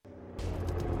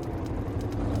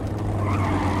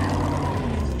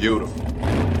beautiful.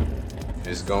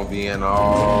 It's gonna be an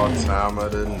all time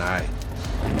of the night.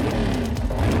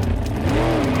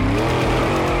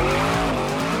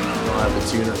 Don't have a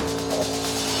tuner.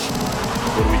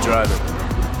 What are we driving?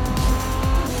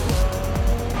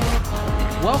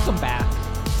 Welcome back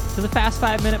to the Fast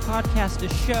 5 Minute Podcast,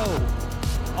 a show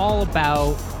all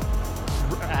about,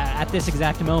 at this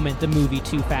exact moment, the movie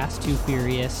Too Fast, Too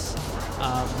Furious.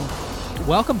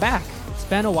 Welcome back. It's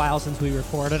been a while since we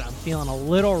recorded. I'm feeling a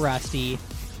little rusty,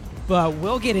 but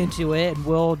we'll get into it and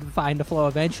we'll find a flow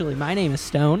eventually. My name is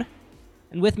Stone,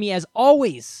 and with me, as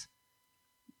always,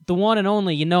 the one and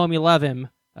only, you know him, you love him,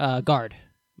 Gard,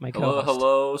 my co-host.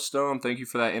 Hello, Stone. Thank you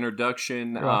for that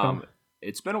introduction. You're welcome.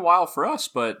 It's been a while for us,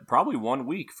 but probably 1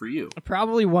 week for you.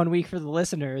 Probably 1 week for the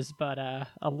listeners, but a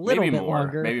little bit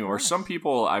longer. Maybe more. Some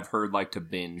people I've heard like to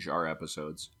binge our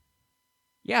episodes.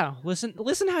 Yeah, listen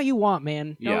how you want,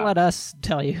 man. Don't Yeah. let us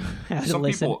tell you how to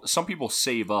listen. Some people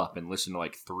save up and listen to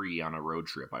like 3 on a road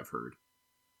trip, I've heard.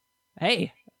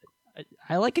 Hey,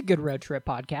 I like a good road trip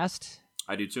podcast.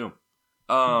 I do too.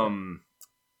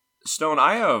 Stone,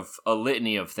 I have a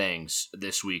litany of things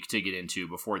this week to get into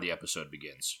before the episode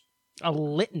begins. A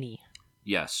litany.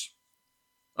 Yes.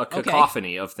 A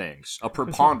cacophony of things. A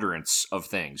preponderance of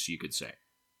things, you could say.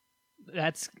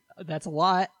 That's a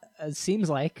lot, it seems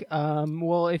like.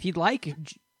 Well, if you'd like,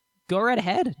 go right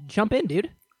ahead. Jump in,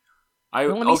 dude.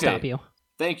 Don't let me stop you.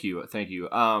 Thank you.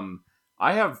 I'm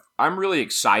really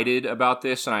excited about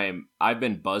this, and I've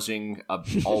been buzzing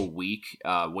all week,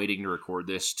 waiting to record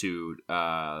this to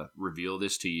reveal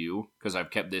this to you, because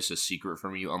I've kept this a secret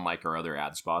from you, unlike our other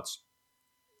ad spots.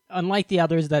 Unlike the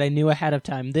others that I knew ahead of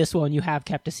time, this one you have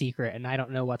kept a secret, and I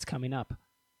don't know what's coming up.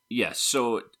 Yes,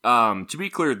 so to be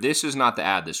clear, this is not the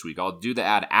ad this week. I'll do the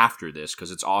ad after this,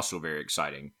 because it's also very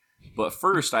exciting. But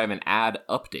first, I have an ad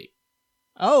update.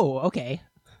 Oh, okay.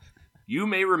 You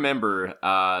may remember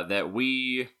that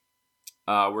we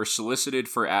were solicited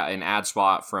for an ad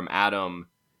spot from Adam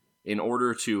in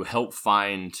order to help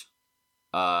find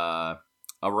a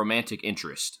romantic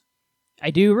interest. I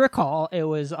do recall it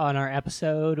was on our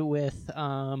episode with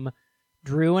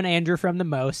Drew and Andrew from The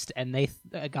Most, and they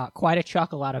got quite a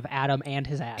chuckle out of Adam and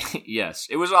his ad. Yes,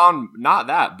 it was on not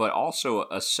that, but also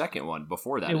a second one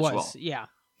before that well. Yeah.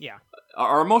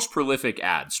 Our most prolific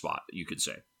ad spot, you could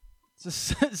say.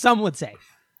 Some would say.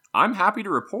 I'm happy to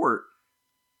report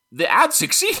the ad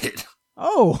succeeded.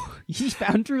 Oh, he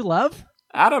found true love?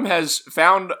 Adam has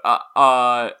found,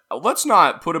 let's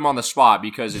not put him on the spot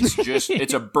because it's just,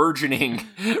 it's a burgeoning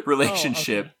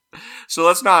relationship. Oh, okay. So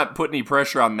let's not put any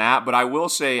pressure on that, but I will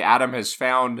say Adam has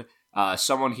found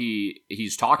someone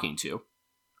he's talking to.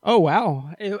 Oh,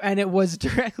 wow. And it was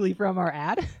directly from our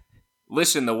ad?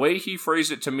 Listen, the way he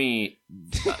phrased it to me,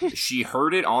 she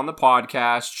heard it on the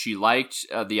podcast, she liked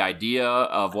the idea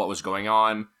of what was going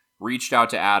on, reached out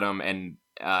to Adam, and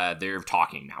they're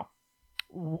talking now.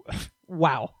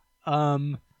 Wow.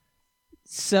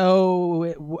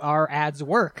 So our ads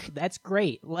work. That's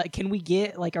great. Like, can we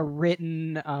get like a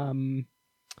written a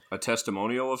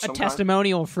testimonial of some kind?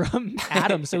 Testimonial from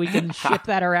Adam so we can ship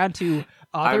that around to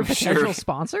other potential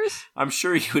sponsors? I'm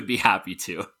sure you would be happy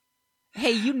to.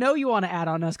 Hey, you know you want to add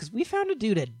on us because we found a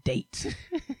dude a date.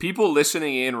 People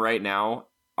listening in right now,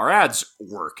 our ads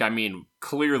work. I mean,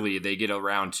 clearly they get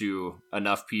around to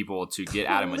enough people to get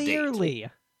Adam a date.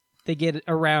 Clearly. They get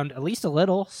around at least a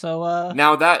little, so...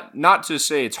 Now, that, not to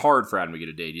say it's hard for Adam to get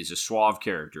a date. He's a suave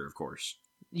character, of course.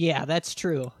 Yeah, that's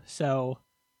true, so...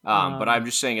 but I'm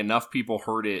just saying enough people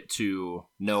heard it to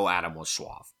know Adam was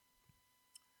suave.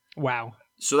 Wow.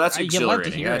 So that's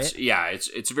exhilarating. You'd love to hear it. Yeah,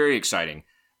 it's very exciting.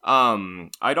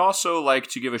 I'd also like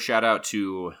to give a shout out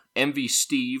to MV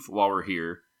Steve while we're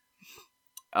here.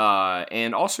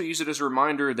 And also use it as a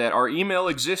reminder that our email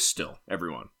exists still,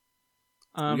 everyone.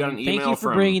 We got an email thank you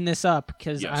for bringing this up,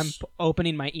 because Yes. I'm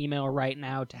opening my email right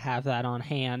now to have that on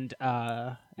hand,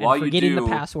 and While you forgetting do- the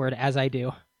password as I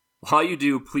do. While you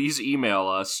do, please email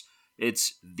us.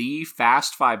 It's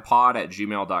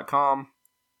thefast5pod@gmail.com.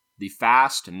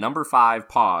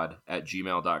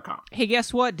 thefast5pod@gmail.com. Hey,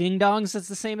 guess what, Ding Dongs? It's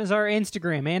the same as our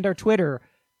Instagram and our Twitter.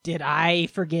 Did I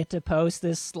forget to post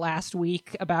this last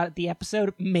week about the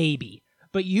episode? Maybe.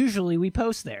 But usually we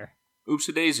post there.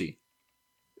 Oops-a-daisy.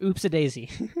 Oops-a-daisy.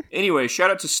 Anyway, shout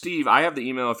out to Steve. I have the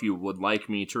email if you would like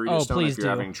me to read it down if you're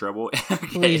having trouble. Okay.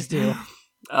 Please do.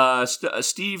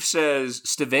 Steve says,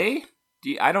 Steve?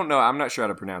 I don't know. I'm not sure how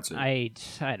to pronounce it. I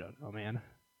don't know, man.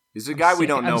 He's a guy we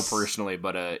don't know personally,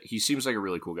 but he seems like a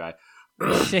really cool guy.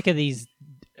 I'm sick of these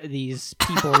these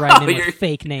people writing in with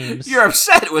fake names. You're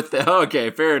upset with them. Okay,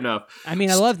 fair enough. I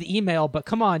mean, I love the email, but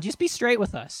come on, just be straight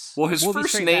with us. Well, his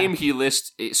first name he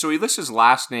lists his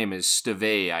last name is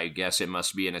Steve, I guess it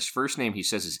must be, and his first name he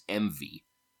says is MV.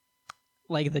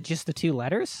 Like just the 2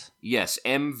 letters? Yes,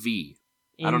 MV. Insane,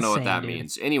 I don't know what that dude.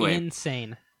 means. Anyway.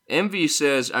 Insane. MV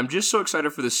says, I'm just so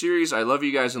excited for the series. I love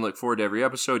you guys and look forward to every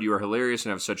episode. You are hilarious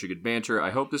and have such a good banter. I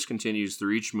hope this continues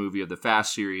through each movie of the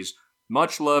Fast series.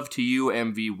 Much love to you,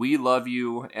 MV. We love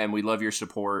you, and we love your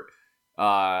support.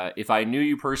 If I knew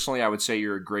you personally, I would say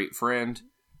you're a great friend.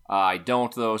 I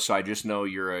don't, though, so I just know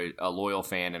you're a loyal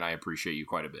fan, and I appreciate you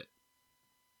quite a bit.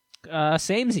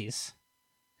 Samesies.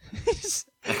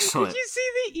 Excellent. Did you see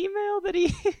the email that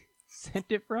he sent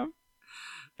it from?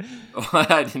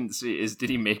 What I didn't see is, did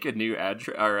he make a new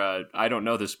address? Or I don't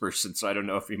know this person, so I don't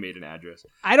know if he made an address.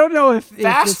 I don't know if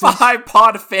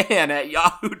Fast5podfan at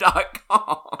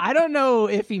yahoo.com. I don't know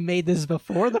if he made this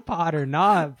before the pod or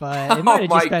not, but it might have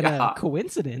just been a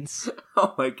coincidence.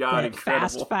 Oh my god,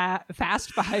 incredible.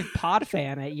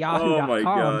 Fast5podfan at yahoo.com. Oh my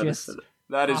god,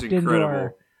 that is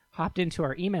incredible. Hopped into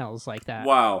our emails like that.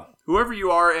 Wow. Whoever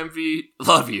you are, MV,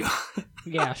 love you.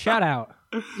 Yeah, shout out.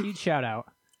 Huge shout out.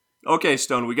 Okay,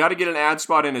 Stone, we got to get an ad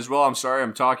spot in as well. I'm sorry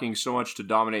I'm talking so much to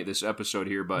dominate this episode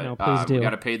here, but no, please do. We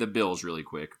got to pay the bills really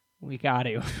quick. We got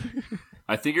to.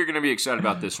 I think you're going to be excited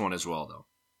about this one as well, though.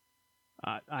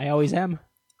 I always am.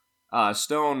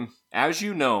 Stone, as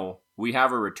you know, we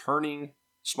have a returning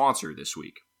sponsor this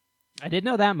week. I did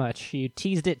know that much. You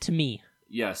teased it to me.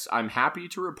 Yes, I'm happy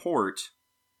to report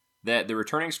that the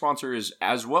returning sponsor is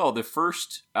as well the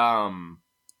first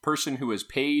person who has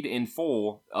paid in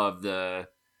full of the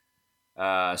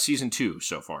season 2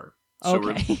 so far. So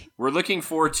okay. we're looking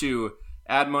forward to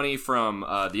ad money from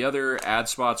the other ad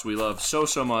spots we love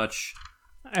so much.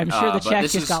 I'm sure the check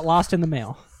just got lost in the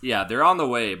mail. Yeah, they're on the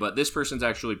way, but this person's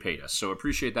actually paid us, so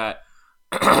appreciate that.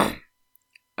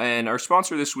 And our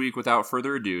sponsor this week, without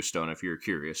further ado, Stone, if you're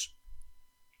curious.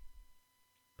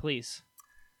 Please.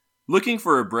 Looking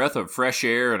for a breath of fresh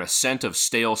air and a scent of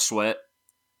stale sweat?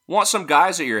 Want some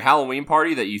guys at your Halloween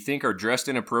party that you think are dressed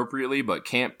inappropriately but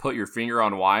can't put your finger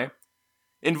on why?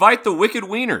 Invite the Wicked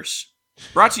Wieners.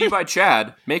 Brought to you by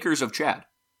Chad, makers of Chad.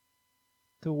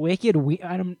 The Wicked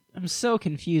I'm so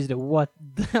confused at what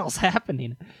the hell's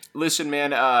happening. Listen,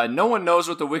 man, no one knows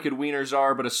what the Wicked Wieners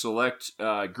are but a select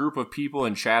group of people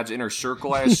in Chad's inner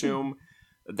circle, I assume.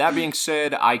 That being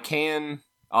said, I can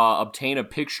obtain a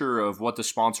picture of what the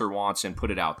sponsor wants and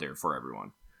put it out there for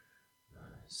everyone.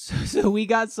 So we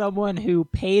got someone who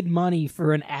paid money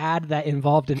for an ad that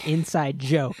involved an inside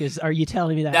joke. Are you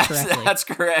telling me that correctly? That's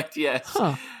correct, yes.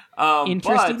 Huh.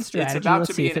 Interesting strategy.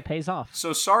 Let's see if it pays off.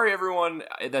 So sorry, everyone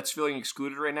that's feeling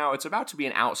excluded right now. It's about to be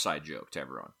an outside joke to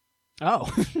everyone. Oh,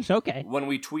 okay. When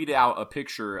we tweet out a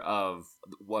picture of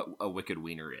what a Wicked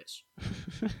Wiener is.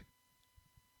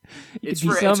 It's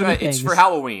for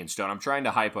Halloween, Stone. I'm trying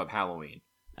to hype up Halloween.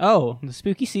 Oh, the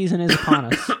spooky season is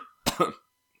upon us.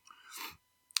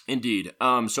 Indeed.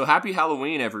 So happy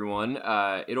Halloween, everyone.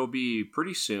 It'll be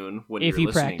pretty soon when if you're you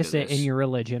listening practice to it this. in your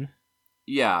religion.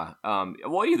 Yeah.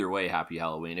 Well, either way, happy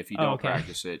Halloween. If you don't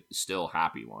practice it, still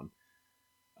happy one.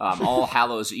 All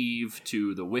Hallows Eve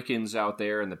to the Wiccans out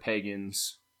there and the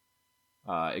pagans,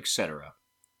 etc.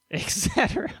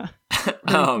 Etc.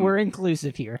 We're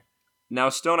inclusive here. Now,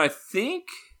 Stone, I think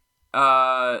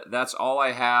that's all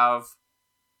I have.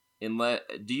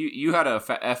 You had a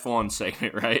F1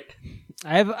 segment, right?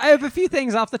 I have a few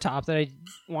things off the top that I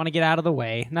want to get out of the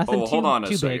way. Nothing too big. Hold on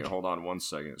a second. Hold on 1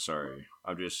 second. Sorry.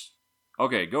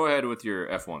 Okay, go ahead with your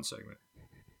F1 segment.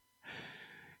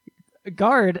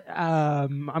 Gard,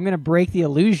 I'm going to break the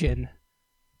illusion.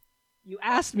 You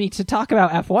asked me to talk about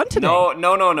F1 today.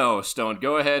 No, Stone.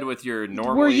 Go ahead with your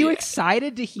normal. Were you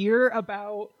excited to hear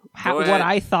about what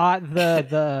I thought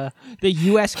the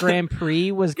U.S. Grand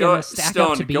Prix was going to stack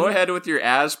up to be? Go ahead with your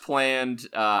as planned.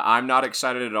 I'm not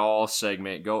excited at all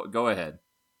segment. Go ahead.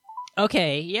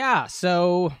 Okay, yeah.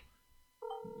 So,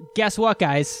 guess what,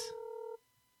 guys?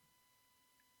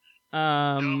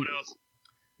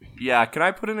 Yeah, can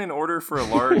I put in an order for a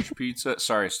large pizza?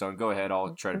 Sorry, Stone. Go ahead.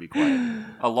 I'll try to be quiet.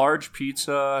 A large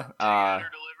pizza. Delivery.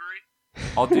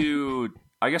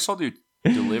 I guess I'll do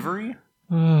delivery.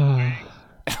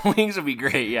 Wings would be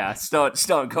great. Yeah,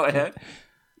 Stone. Go ahead.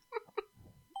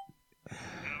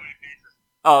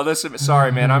 Oh, listen.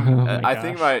 Sorry, man.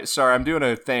 I'm doing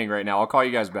a thing right now. I'll call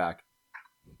you guys back.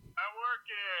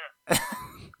 I work here.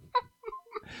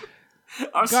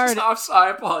 I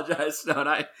apologize,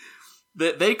 Stone.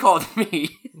 They called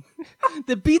me.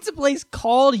 The pizza place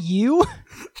called you?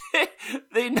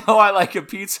 They know I like a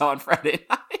pizza on Friday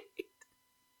night.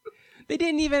 They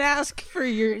didn't even ask for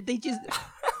they just...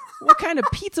 What kind of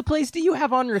pizza place do you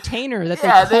have on retainer that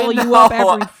they call you up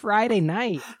every Friday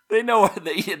night? They know where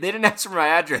they didn't ask for my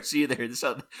address either,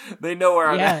 so they know where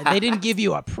I'm at. Yeah, they didn't give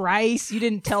you a price. You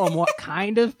didn't tell them what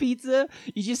kind of pizza.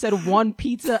 You just said one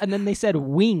pizza, and then they said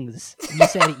wings. You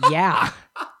said, yeah.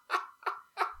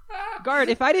 Gard,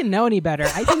 if I didn't know any better,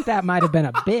 I think that might have been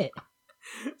a bit.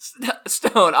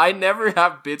 Stone, I never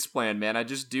have bits planned, man. I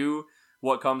just do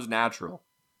what comes natural.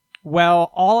 Well,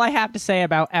 all I have to say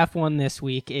about F1 this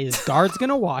week is Gard's going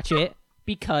to watch it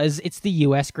because it's the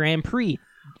U.S. Grand Prix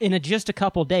in just a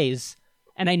couple days.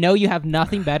 And I know you have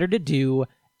nothing better to do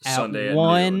at Sunday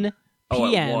 1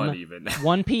 p.m. At 1 even.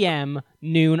 1 p.m.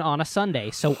 noon on a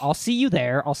Sunday. So I'll see you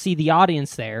there. I'll see the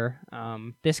audience there.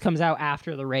 This comes out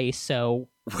after the race, so...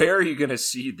 Where are you going to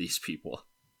see these people?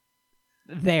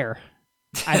 There.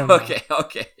 I don't know.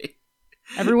 Okay.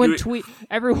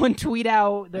 Everyone tweet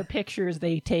out their pictures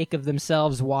they take of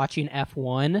themselves watching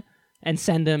F1 and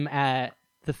send them at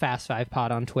the Fast 5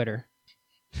 Pod on Twitter.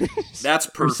 That's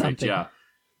perfect. Yeah.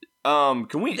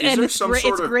 Can we?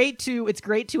 It's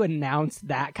great to announce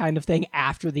that kind of thing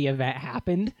after the event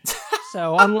happened.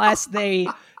 So unless they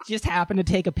just happen to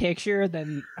take a picture,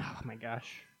 then oh my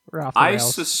gosh. We're off the rails. I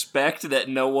suspect that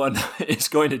no one is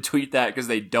going to tweet that because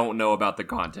they don't know about the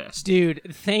contest. Dude,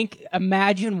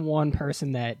 imagine one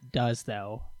person that does,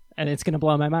 though, and it's going to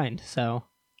blow my mind, so...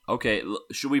 Okay,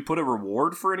 should we put a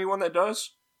reward for anyone that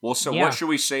does? Well, so What should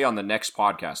we say on the next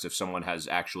podcast if someone has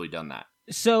actually done that?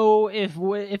 So if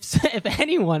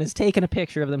anyone has taken a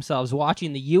picture of themselves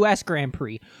watching the U.S. Grand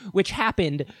Prix, which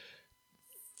happened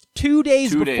 2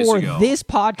 days before this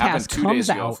podcast comes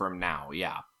out... from now,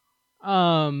 yeah.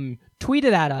 Tweet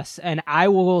it at us, and I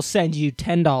will send you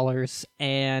 $10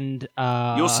 and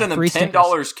you'll send them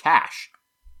 $10 cash.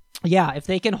 Yeah, if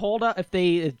they can if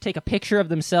they take a picture of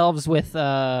themselves with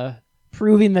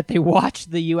proving that they watched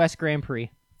the U.S. Grand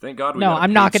Prix. Thank God.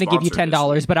 I'm not going to give you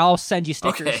 $10, but I'll send you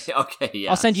stickers. Okay,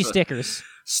 yeah. I'll send you stickers.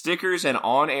 Stickers, and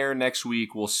on air next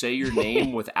week, we'll say your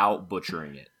name without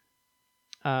butchering it.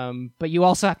 But you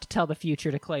also have to tell the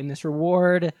future to claim this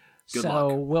reward. Good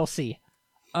luck. We'll see.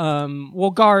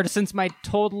 Well, Gard, since my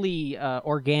totally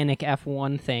organic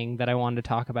F1 thing that I wanted to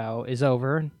talk about is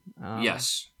over.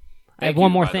 Yes. I have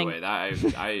one more thing. By the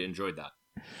way. I enjoyed that.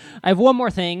 I have one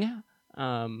more thing.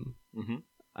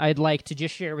 I'd like to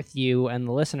just share with you and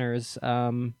the listeners.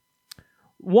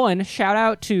 One, shout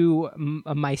out to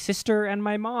my sister and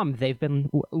my mom. They've been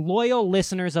loyal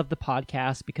listeners of the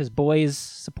podcast because boys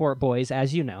support boys,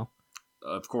 as you know.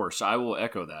 Of course, I will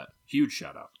echo that. Huge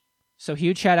shout out. So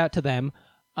huge shout out to them.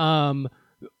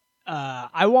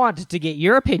 I want to get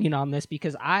your opinion on this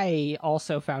because I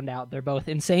also found out they're both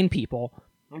insane people.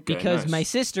 Okay, because nice. My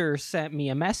sister sent me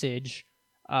a message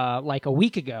like a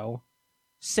week ago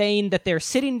saying that they're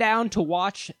sitting down to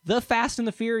watch The Fast and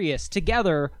the Furious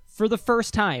together for the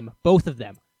first time, both of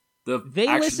them. The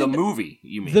movie,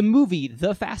 you mean? The movie,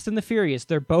 The Fast and the Furious.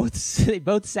 They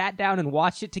both sat down and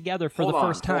watched it together for the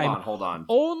first time. Hold on.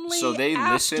 So they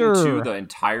listened to the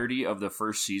entirety of the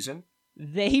first season?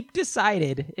 They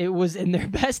decided it was in their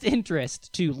best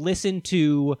interest to listen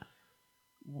to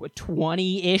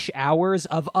 20-ish hours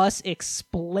of us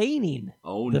explaining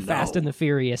The Fast and the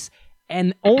Furious.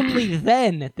 And only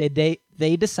then did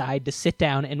they decide to sit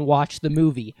down and watch the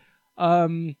movie. Wow.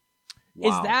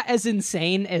 Is that as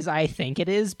insane as I think it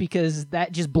is? Because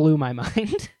that just blew my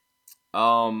mind.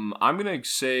 I'm going to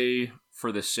say,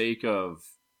 for the sake of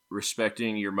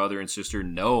respecting your mother and sister,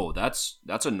 no, that's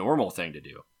a normal thing to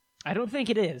do. I don't think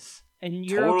it is. And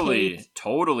you're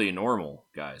totally normal,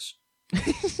 guys.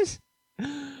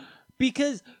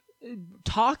 Because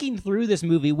talking through this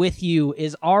movie with you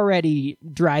is already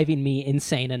driving me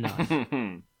insane enough.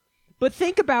 But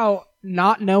think about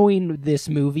not knowing this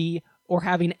movie or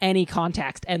having any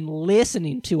context and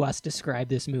listening to us describe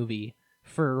this movie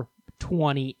for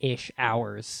 20-ish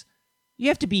hours. You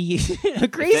have to be a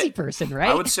crazy person, right?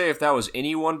 I would say if that was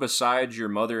anyone besides your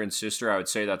mother and sister, I would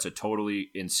say that's a totally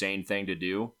insane thing to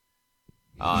do.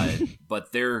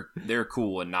 But they're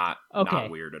cool and not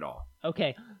weird at all.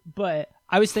 Okay, but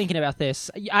I was thinking about this.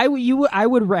 I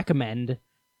would recommend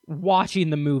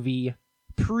watching the movie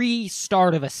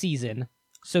pre-start of a season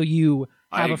so you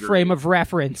have a frame of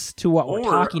reference to what we're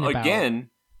talking about. Again,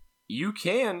 you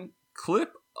can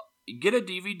get a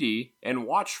DVD and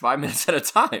watch 5 minutes at a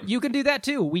time. You can do that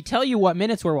too. We tell you what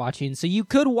minutes we're watching, so you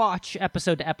could watch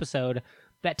episode to episode.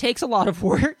 That takes a lot of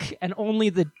work, and only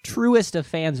the truest of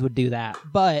fans would do that.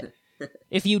 But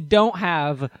if you don't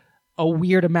have a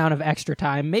weird amount of extra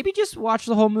time, maybe just watch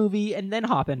the whole movie and then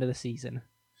hop into the season.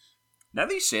 Now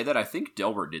that you say that, I think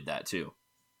Delbert did that too.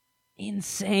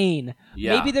 Insane.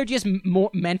 Yeah. Maybe they're just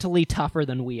more mentally tougher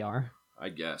than we are. I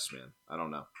guess, man. I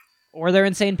don't know. Or they're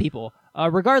insane people.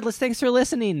 Regardless, thanks for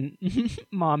listening,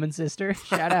 Mom and sister.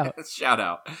 Shout out. Shout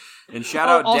out. And shout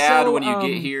out, also, Dad, when you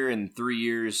get here in 3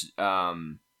 years. I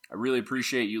really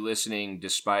appreciate you listening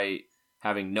despite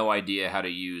having no idea how to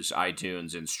use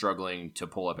iTunes and struggling to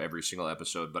pull up every single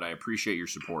episode. But I appreciate your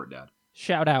support, Dad.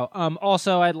 Shout out.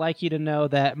 Also, I'd like you to know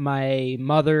that my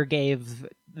mother gave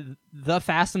The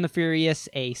Fast and the Furious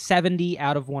a 70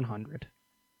 out of 100.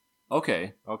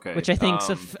 Okay. Which I think's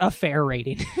a fair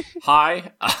rating.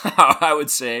 High, I would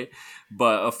say,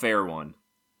 but a fair one.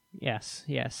 Yes.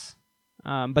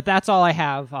 But that's all I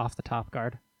have off the top,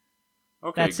 Guard.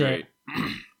 Okay, that's great.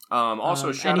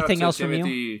 Also, shout anything out else to from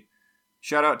Timothy. you?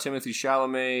 Shout out Timothy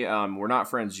Chalamet. We're not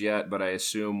friends yet, but I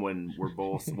assume when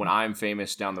I'm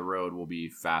famous down the road, we'll be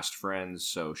fast friends.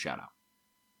 So shout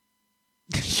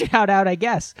out. Shout out, I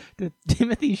guess, to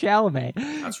Timothy Chalamet.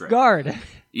 That's right. Guard.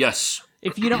 Yes.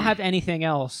 If you don't have anything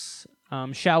else,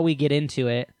 shall we get into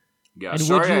it? Yeah. And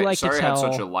sorry, would you like sorry to I had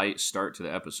tell... such a light start to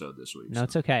the episode this week. No,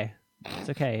 it's okay. It's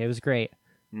okay. It was great.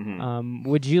 Mm-hmm.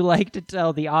 Would you like to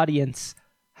tell the audience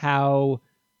how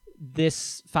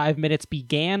this 5 minutes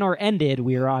began or ended?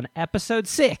 We are on episode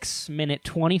 6, minute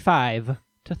 25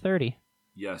 to 30.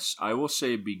 Yes, I will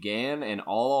say began, and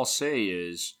all I'll say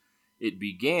is it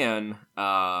began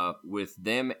with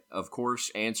them, of course,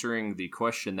 answering the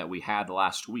question that we had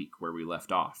last week where we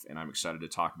left off, and I'm excited to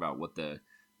talk about what the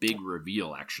big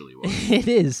reveal actually was. It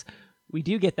is. We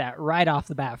do get that right off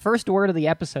the bat. First word of the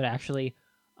episode, actually.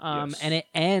 Yes. And it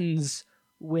ends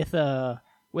with a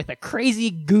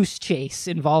crazy goose chase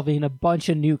involving a bunch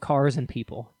of new cars and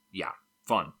people. Yeah,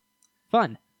 fun.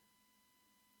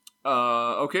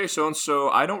 Okay, so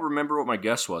I don't remember what my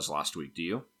guess was last week. Do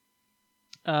you?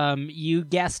 You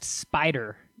guessed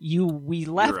Spider. We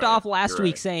left right, off last you're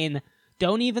week right. saying,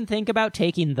 "Don't even think about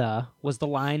taking was the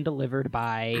line delivered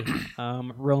by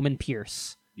Roman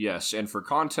Pierce. Yes, and for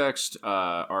context,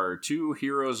 our two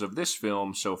heroes of this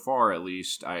film, so far at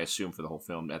least, I assume for the whole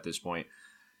film at this point,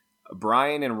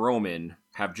 Brian and Roman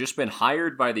have just been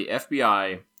hired by the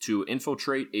FBI to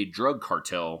infiltrate a drug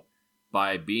cartel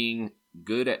by being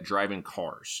good at driving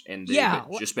cars, and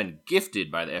they've just been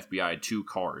gifted by the FBI 2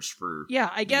 cars for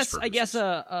I guess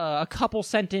a couple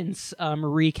sentence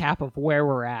recap of where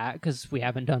we're at, because we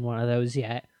haven't done one of those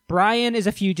yet. Brian is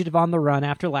a fugitive on the run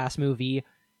after last movie.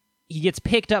 He gets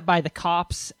picked up by the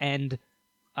cops and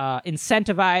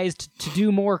incentivized to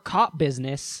do more cop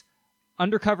business,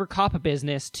 undercover cop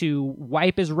business, to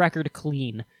wipe his record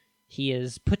clean. He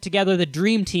has put together the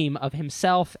dream team of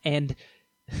himself and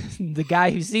the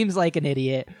guy who seems like an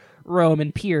idiot,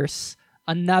 Roman Pierce,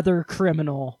 another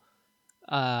criminal.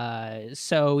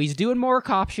 So he's doing more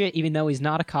cop shit, even though he's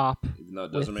not a cop. Even though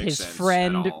it doesn't make his sense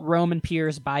friend at all. Roman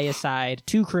Pierce by his side,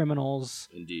 2 criminals,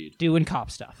 Indeed, doing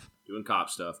cop stuff.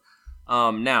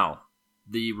 Now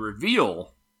the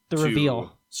reveal.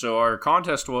 Reveal. So our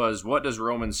contest was, what does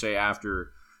Roman say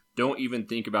after? Don't even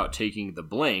think about taking the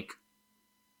blank.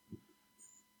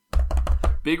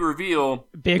 Big reveal.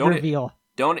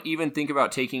 Don't even think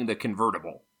about taking the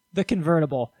convertible. The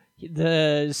convertible.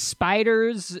 The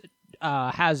Spiders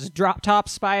has drop top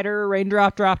Spider,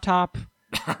 raindrop drop top.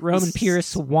 Roman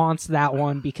Pierce wants that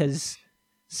one because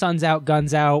sun's out,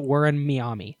 guns out, we're in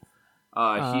Miami.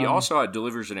 He also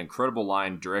delivers an incredible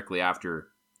line directly after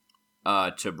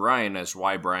to Brian as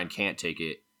why Brian can't take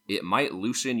it. It might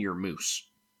loosen your moose.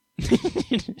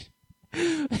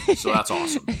 So that's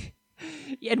awesome.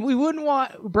 And we wouldn't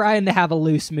want Brian to have a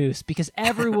loose moose because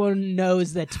everyone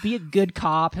knows that to be a good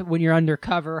cop when you're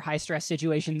undercover, high-stress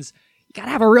situations, you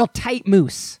gotta have a real tight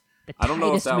moose. I don't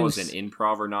know if that moose. was an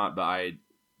improv or not, but I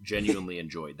genuinely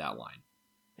enjoyed that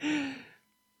line.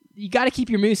 You gotta keep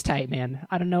your moose tight, man.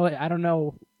 I don't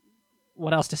know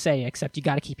what else to say except you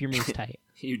gotta keep your moose tight.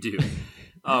 You do.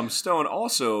 Stone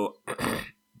also,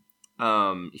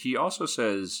 he also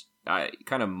says,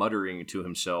 kind of muttering to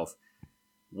himself,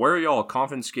 where y'all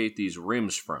confiscate these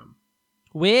rims from?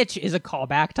 Which is a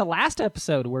callback to last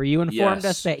episode where you informed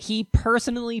us that he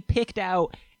personally picked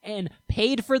out and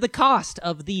paid for the cost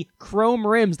of the chrome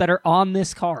rims that are on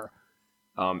this car.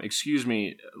 Excuse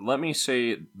me, let me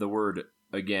say the word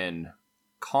again,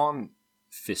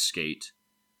 confiscate,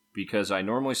 because I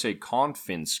normally say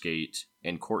confiscate,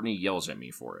 and Courtney yells at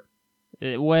me for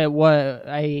it.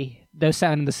 Those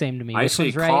sound the same to me. I Which say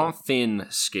one's right?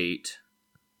 confiscate,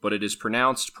 but it is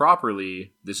pronounced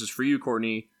properly. This is for you,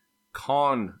 Courtney.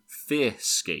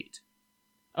 Confiscate.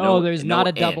 There's not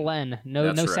a double N.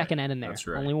 No That's right. second N in there. That's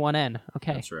right. Only one N.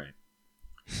 Okay. That's right.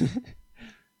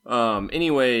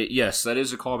 Anyway, yes, that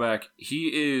is a callback.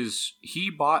 He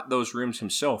bought those rooms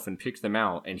himself and picked them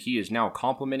out, and he is now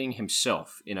complimenting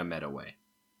himself in a meta way.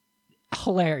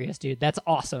 Hilarious, dude. That's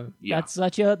awesome. Yeah.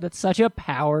 That's such a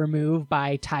power move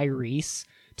by Tyrese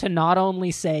to not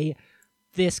only say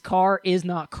this car is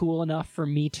not cool enough for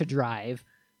me to drive,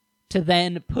 to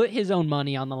then put his own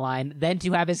money on the line, then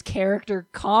to have his character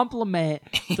compliment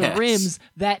the rims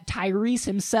that Tyrese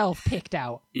himself picked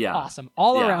out. Yeah. Awesome.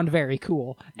 All around very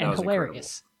cool and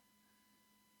hilarious.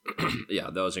 Yeah,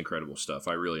 that was incredible stuff.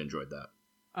 I really enjoyed that.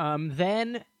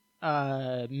 Then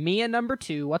Mia number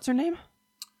 2, what's her name?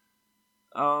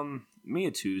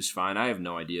 Mia 2's fine. I have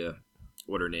no idea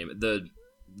what her name is.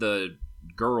 The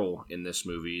girl in this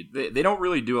movie, they don't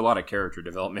really do a lot of character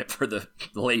development for the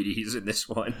ladies in this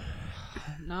one.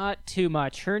 Not too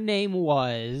much. Her name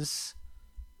was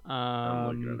I'm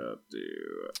looking it up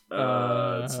too.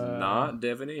 It's not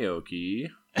Devin Aoki.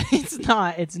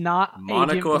 It's not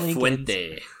Monica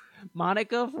Fuente.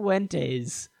 Monica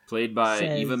Fuentes, played by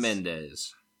Eva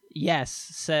Mendes. Yes,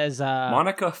 says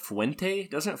Monica Fuente?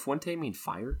 Doesn't Fuente mean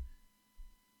fire?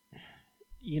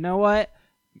 You know what?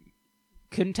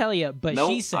 Couldn't tell you, but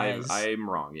nope, she says... I'm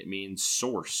wrong. It means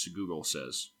source, Google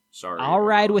says. Sorry. I'll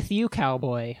ride with you,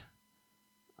 cowboy.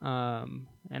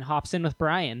 And hops in with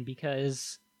Brian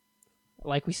because,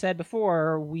 like we said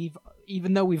before,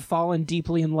 even though we've fallen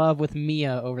deeply in love with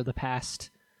Mia over the past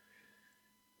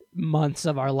months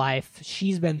of our life,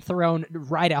 she's been thrown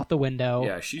right out the window.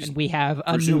 Yeah, and we have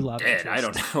a new love dead. interest. I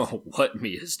don't know what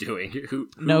Mia's doing.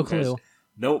 No clue.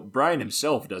 No, Brian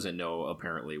himself doesn't know,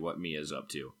 apparently, what Mia's up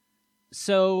to.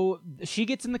 So she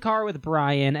gets in the car with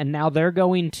Brian, and now they're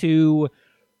going to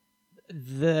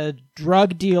the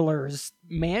drug dealer's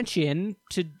mansion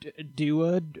to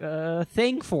do a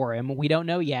thing for him. We don't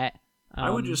know yet. I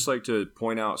would just like to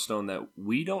point out, Stone, that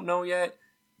we don't know yet.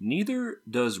 Neither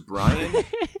does Brian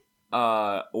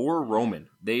or Roman.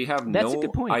 They have no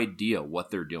idea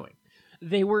what they're doing.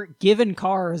 They were given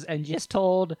cars and just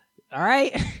told, all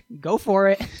right, go for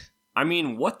it. I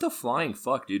mean, what the flying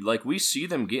fuck, dude? Like, we see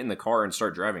them get in the car and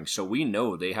start driving, so we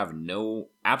know they have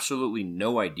absolutely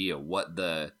no idea what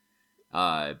the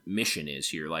mission is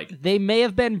here. Like, they may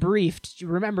have been briefed.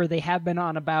 Remember, they have been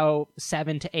on about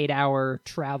 7 to 8 hour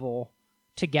travel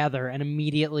together and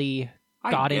immediately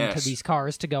got into these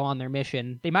cars to go on their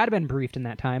mission. They might have been briefed in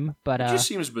that time, but... It just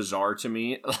seems bizarre to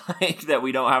me, like, that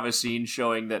we don't have a scene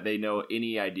showing that they know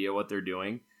any idea what they're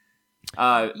doing.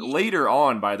 Later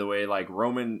on, by the way, like,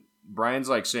 Brian's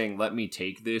like saying, let me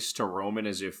take this to Roman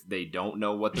as if they don't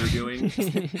know what they're doing.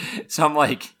 So I'm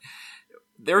like,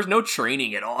 there's no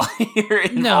training at all here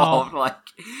involved. No.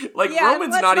 Like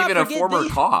Roman's not even a former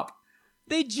cop.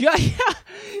 They just...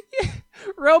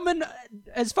 Roman,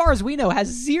 as far as we know, has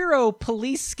zero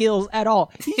police skills at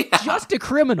all. He's just a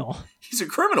criminal. He's a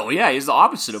criminal, yeah. He's the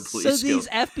opposite of police skills. So these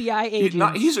FBI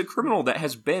agents... He's a criminal that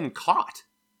has been caught.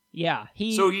 Yeah.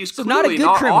 He's clearly not a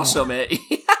good criminal. Awesome at...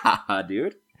 Yeah,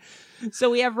 dude.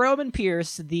 So we have Roman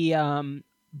Pierce, the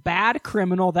bad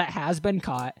criminal that has been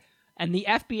caught, and the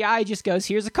FBI just goes,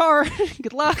 here's a car.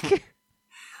 Good luck.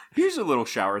 Here's a little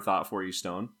shower thought for you,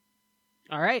 Stone.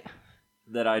 All right.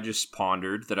 That I just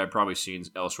pondered, that I've probably seen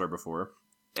elsewhere before.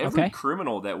 Every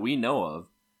criminal that we know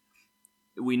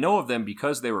of them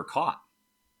because they were caught.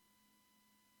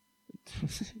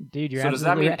 Dude, you're so does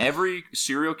that mean every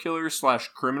serial killer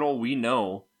 / criminal we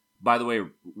know, by the way,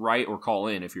 write or call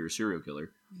in if you're a serial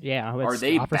killer. Yeah. Are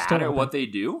they bad at what they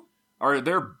do? Are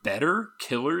there better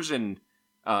killers and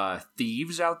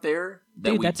thieves out there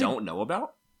that we don't know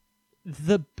about?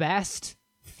 The best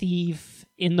thief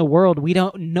in the world.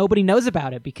 Nobody knows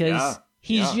about it because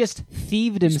he's just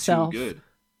thieved himself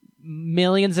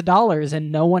millions of dollars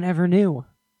and no one ever knew.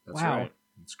 That's right.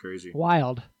 That's crazy.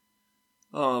 Wild.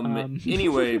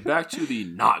 Anyway, back to the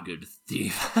not good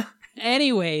thief.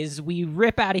 Anyways, we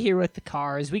rip out of here with the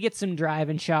cars. We get some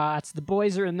driving shots. The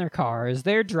boys are in their cars.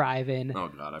 They're driving. Oh,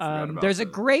 God, I forgot about There's a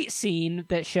great scene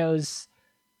that shows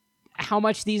how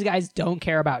much these guys don't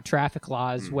care about traffic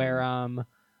laws, where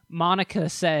Monica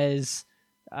says,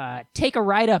 take a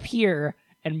right up here,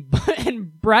 and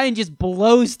Brian just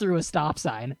blows through a stop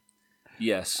sign.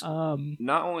 Yes.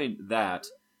 Not only that,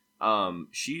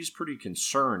 she's pretty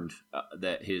concerned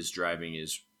that his driving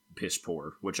is piss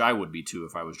poor, which I would be too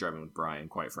if I was driving with Brian,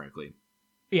 quite frankly.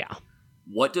 Yeah.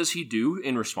 What does he do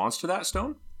in response to that,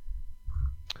 Stone?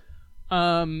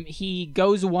 He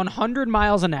goes 100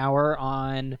 miles an hour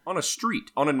on a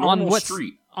street, on a normal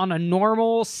street. On a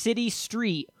normal city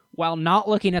street while not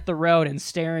looking at the road and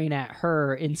staring at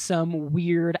her in some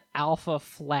weird alpha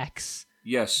flex.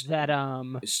 Yes. That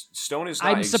Stone is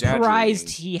not I'm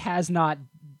surprised he has not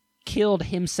killed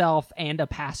himself and a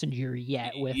passenger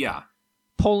yet with Yeah.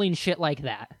 pulling shit like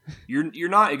that. You're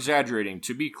not exaggerating.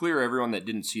 To be clear, everyone that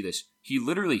didn't see this, he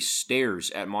literally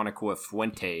stares at Monica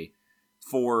Fuente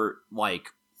for like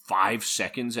 5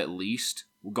 seconds at least,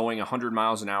 going 100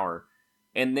 miles an hour,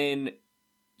 and then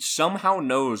somehow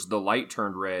knows the light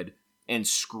turned red and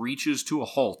screeches to a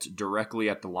halt directly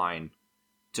at the line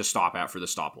to stop at for the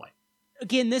stoplight.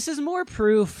 Again, this is more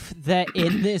proof that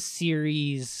in this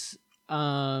series,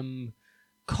 cars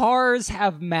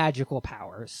have magical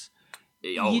powers.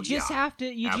 Oh, you just have to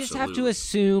Absolutely.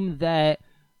 assume that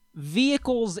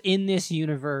vehicles in this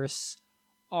universe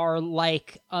are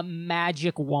like a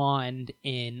magic wand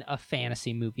in a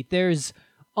fantasy movie. There's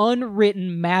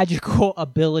unwritten magical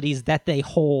abilities that they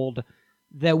hold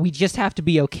that we just have to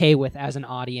be okay with as an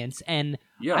audience. And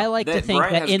I like to think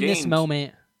Brian that has in this gained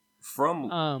moment, from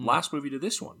last movie to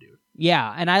this one, dude.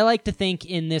 yeah, and I like to think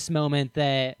in this moment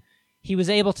that he was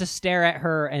able to stare at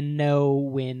her and know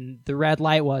when the red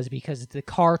light was because the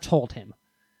car told him.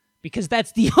 Because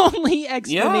that's the only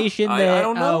explanation I that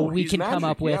don't know. we He's can magic. come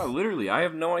up with. Yeah, literally. I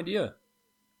have no idea.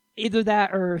 Either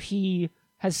that or he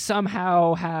has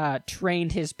somehow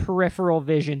trained his peripheral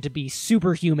vision to be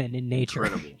superhuman in nature.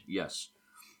 Incredible. Yes.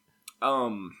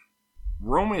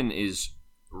 Roman is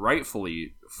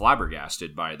rightfully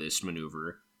flabbergasted by this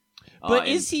maneuver. But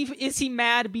is he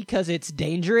mad because it's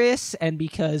dangerous and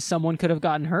because someone could have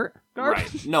gotten hurt? Gard?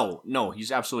 Right. No,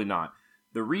 he's absolutely not.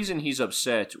 The reason he's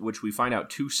upset, which we find out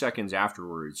 2 seconds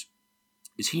afterwards,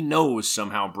 is he knows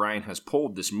somehow Brian has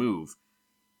pulled this move.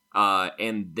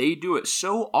 And they do it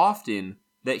so often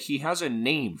that he has a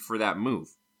name for that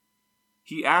move.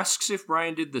 He asks if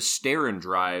Brian did the stare and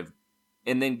drive,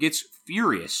 and then gets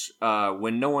furious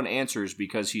when no one answers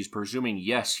because he's presuming,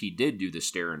 yes, he did do the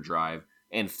stare and drive,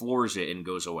 and floors it and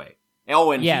goes away.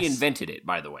 Oh, and yes. He invented it,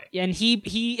 by the way. And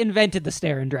he invented the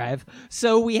stare and drive.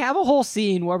 So we have a whole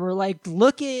scene where we're like,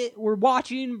 we're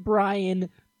watching Brian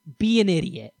be an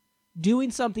idiot,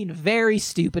 doing something very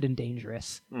stupid and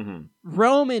dangerous. Mm-hmm.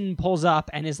 Roman pulls up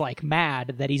and is like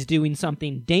mad that he's doing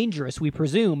something dangerous, we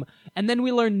presume. And then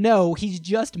we learn, no, he's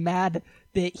just mad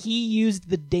that he used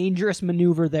the dangerous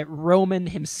maneuver that Roman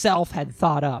himself had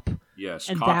thought up. Yes,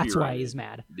 and that's why he's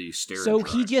mad. The stare So and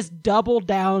drive. he just doubles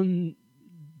down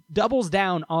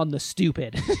on the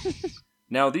stupid.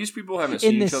 Now, these people haven't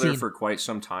seen each other scene. for quite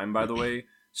some time, by the way.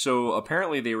 So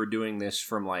apparently they were doing this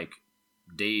from like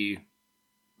day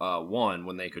 1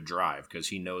 when they could drive, because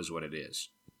he knows what it is.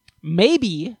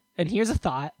 Maybe, and here's a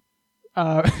thought,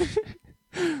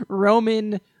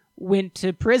 Roman went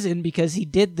to prison because he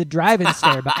did the drive-in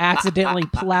stare but accidentally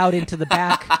plowed into the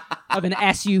back of an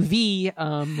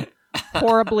SUV,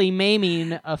 horribly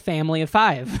maiming a family of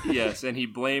 5. Yes, and he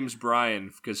blames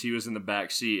Brian because he was in the back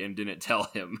seat and didn't tell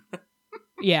him.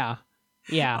 Yeah.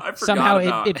 I forgot Somehow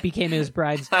about- it became his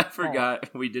bride's I fault.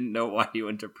 forgot we didn't know why he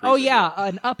went to prison. Oh yeah,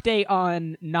 an update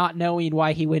on not knowing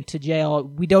why he went to jail.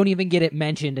 We don't even get it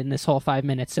mentioned in this whole 5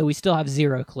 minutes, so we still have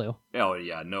zero clue. Oh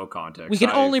yeah, no context. We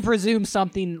can only presume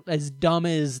something as dumb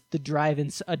as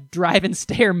a drive-and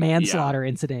stare manslaughter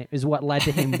incident is what led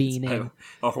to him being in.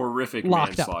 a horrific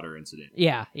locked up. manslaughter incident.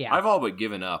 Yeah. I've all but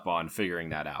given up on figuring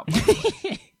that out.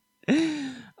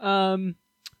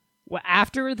 Well,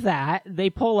 after that, they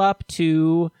pull up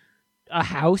to a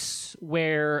house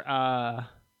where a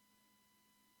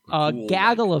Cool,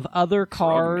 gaggle of other Drug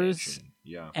cars mansion.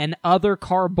 Yeah. and other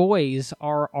car boys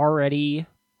are already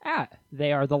at.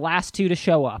 They are the last 2 to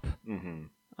show up. Mm-hmm.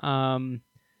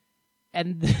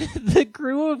 And the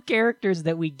crew of characters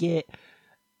that we get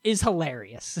is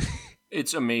hilarious.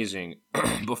 It's amazing.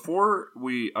 Before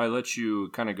I let you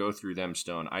kind of go through them,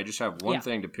 Stone, I just have one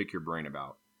thing to pick your brain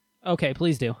about. Okay,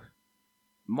 please do.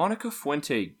 Monica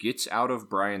Fuente gets out of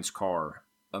Brian's car,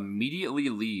 immediately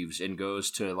leaves, and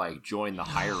goes to like join the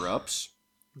higher-ups.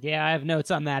 Yeah, I have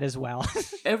notes on that as well.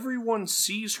 Everyone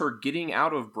sees her getting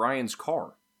out of Brian's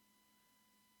car.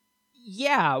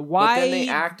 Yeah, why? But then they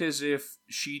act as if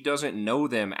she doesn't know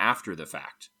them after the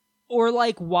fact. Or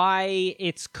like why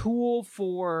it's cool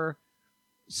for...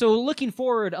 So looking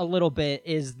forward a little bit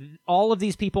is all of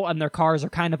these people and their cars are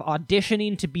kind of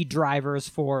auditioning to be drivers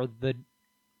for the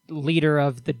leader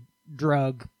of the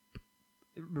drug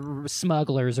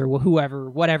smugglers or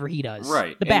whatever he does.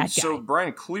 Right. The bad guy. So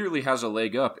Brian clearly has a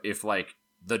leg up if like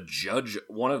the judge,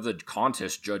 one of the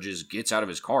contest judges, gets out of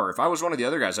his car. If I was one of the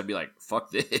other guys, I'd be like,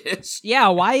 fuck this. Yeah,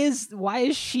 why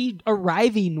is she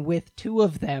arriving with 2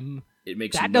 of them? It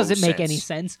makes that no doesn't make sense. any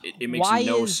sense. It makes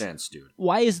no sense, dude.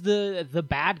 Why is the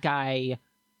bad guy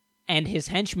and his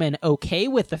henchmen okay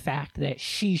with the fact that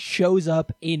she shows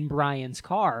up in Brian's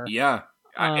car? Yeah.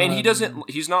 And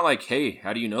he's not like, hey,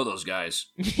 how do you know those guys?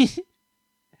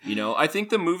 I think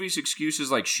the movie's excuse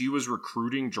is like she was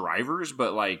recruiting drivers,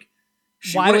 but like,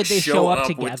 why would they show up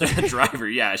together together? With the driver?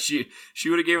 Yeah, she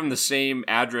would have given him the same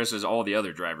address as all the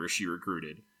other drivers she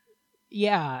recruited.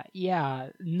 Yeah.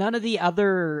 None of the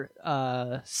other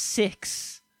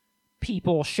 6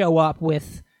 people show up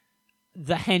with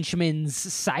the henchman's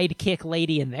sidekick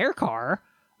lady in their car.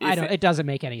 It doesn't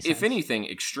make any sense. If anything,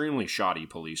 extremely shoddy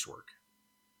police work.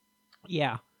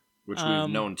 Yeah. Which we've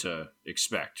known to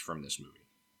expect from this movie.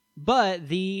 But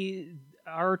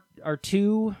our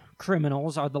 2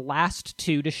 criminals are the last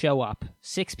 2 to show up.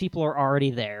 6 people are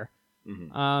already there.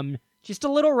 Mm-hmm. Just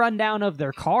a little rundown of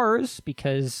their cars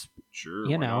because, sure,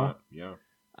 why not?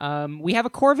 Yeah. We have a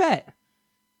Corvette.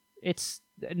 It's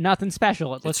nothing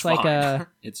special. It looks like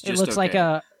like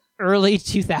a early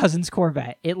 2000s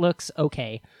Corvette. It looks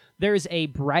okay. There's a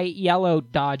bright yellow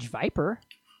Dodge Viper,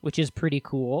 which is pretty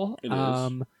cool. It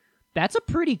is. That's a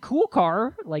pretty cool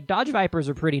car. Like, Dodge Vipers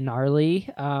are pretty gnarly.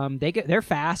 They're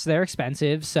fast, they're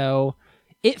expensive, so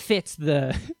it fits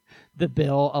the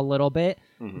bill a little bit.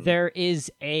 Mm-hmm. There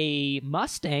is a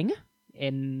Mustang,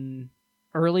 an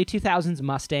early 2000s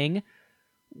Mustang,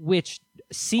 which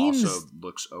seems... also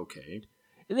looks okay.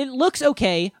 It looks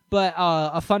okay, but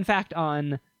a fun fact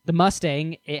on the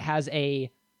Mustang, it has a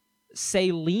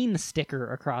saline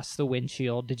sticker across the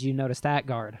windshield. Did you notice that,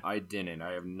 Gard? I didn't.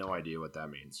 I have no idea what that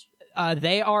means.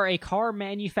 They are a car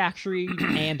manufacturing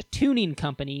and tuning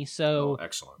company, so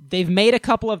excellent. They've made a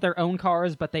couple of their own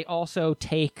cars, but they also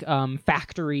take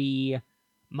factory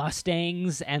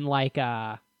Mustangs and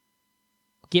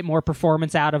get more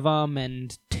performance out of them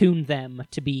and tune them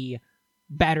to be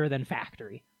better than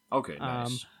factory. Okay,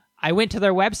 nice. I went to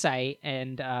their website,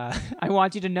 and I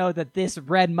want you to know that this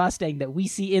red Mustang that we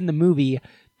see in the movie,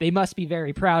 they must be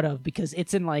very proud of because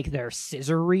it's in their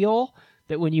scissor reel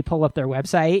that when you pull up their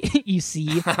website, you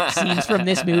see scenes from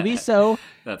this movie. So,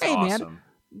 that's hey, awesome.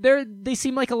 Man, they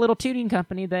seem like a little tuning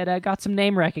company that got some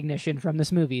name recognition from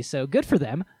this movie. So good for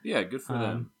them. Yeah, good for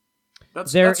them.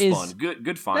 That's fun.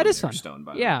 Good find. That is fun. Stone,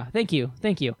 by the way. Thank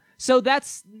you. So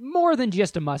that's more than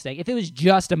just a Mustang. If it was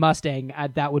just a Mustang,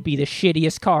 that would be the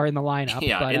shittiest car in the lineup.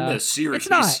 Yeah, but, in the series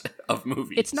of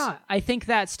movies. It's not. I think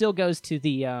that still goes to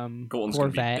the Colton's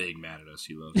Corvette. Gonna be big mad at us.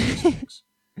 He loves those things.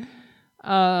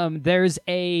 There's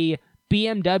a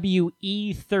BMW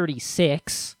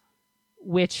E36,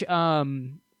 which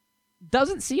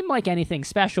doesn't seem like anything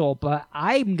special, but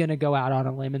I'm gonna go out on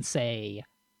a limb and say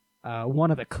one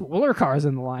of the cooler cars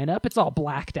in the lineup. It's all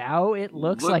blacked out. It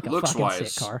looks like a fucking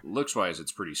sick car. Looks-wise,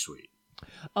 it's pretty sweet.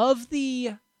 Of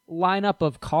the lineup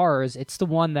of cars, it's the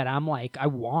one that I'm like, I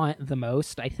want the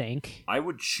most, I think. I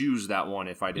would choose that one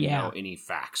if I didn't know any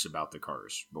facts about the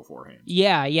cars beforehand.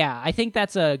 Yeah. I think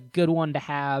that's a good one to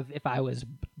have if I was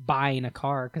buying a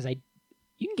car, because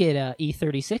you can get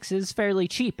E36s fairly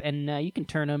cheap, and you can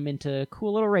turn them into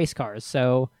cool little race cars,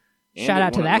 so... And shout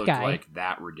out to that guy. Like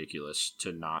that ridiculous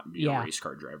to not be a race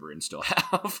car driver and still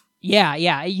have.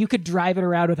 Yeah. You could drive it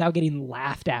around without getting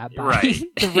laughed at by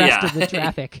the rest of the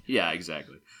traffic. Yeah,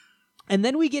 exactly. And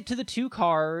then we get to the 2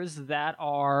 cars that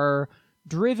are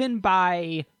driven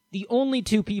by the only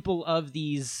 2 people of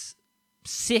these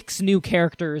 6 new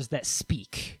characters that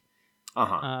speak.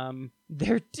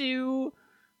 They're 2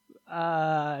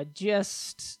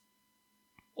 just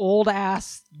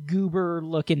old-ass,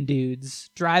 goober-looking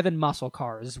dudes driving muscle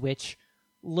cars, which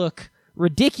look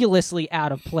ridiculously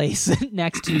out of place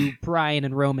next to Brian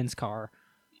and Roman's car.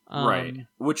 Right.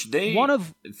 Which they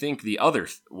think the other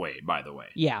way, by the way.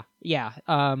 Yeah.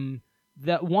 One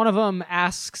of them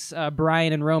asks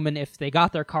Brian and Roman if they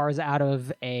got their cars out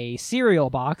of a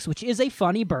cereal box, which is a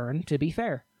funny burn, to be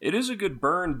fair. It is a good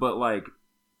burn, but,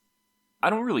 I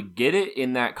don't really get it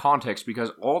in that context because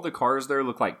all the cars there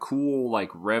look like cool,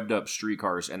 revved up street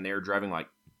cars, and they're driving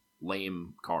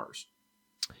lame cars.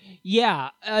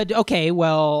 Yeah. Okay.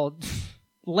 Well,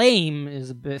 lame is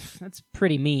a bit. That's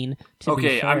pretty mean. To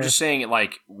be fair. I'm just saying.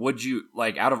 Would you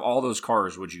out of all those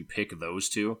cars, would you pick those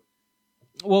 2?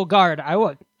 Well, Gard, I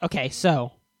would. Okay,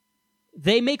 so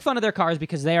they make fun of their cars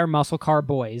because they are muscle car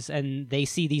boys, and they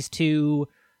see these 2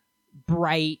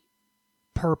 bright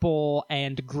purple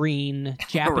and green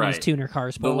Japanese tuner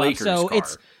cars pull up. So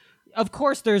it's, of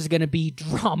course, there's going to be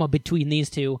drama between these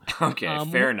 2. Okay,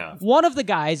 fair enough. One of the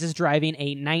guys is driving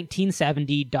a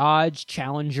 1970 Dodge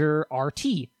Challenger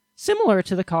RT, similar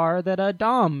to the car that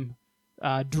Dom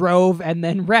drove and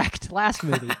then wrecked last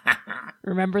movie.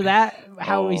 Remember that?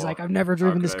 How he's like, I've never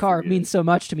driven this car. It means so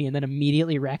much to me, and then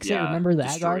immediately wrecks it. Remember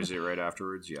that, Gard? Destroys it right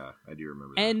afterwards. Yeah, I do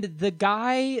remember that. And the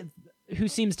guy who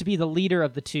seems to be the leader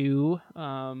of the 2,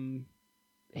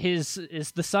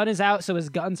 the sun is out, so his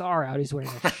guns are out. He's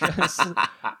wearing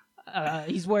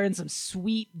he's wearing some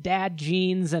sweet dad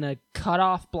jeans and a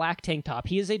cut-off black tank top.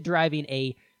 He is driving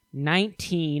a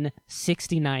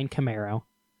 1969 Camaro.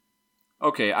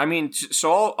 Okay, I mean,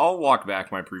 so I'll walk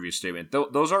back my previous statement.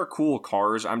 Those are cool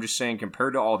cars. I'm just saying,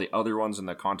 compared to all the other ones in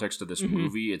the context of this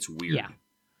movie, it's weird.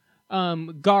 Yeah.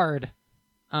 Gard.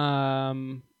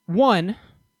 One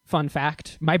fun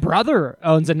fact: my brother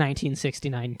owns a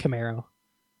 1969 Camaro.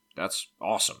 That's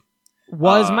awesome.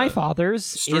 Was my father's,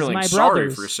 Sterling, is my sorry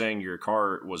brother's. for saying your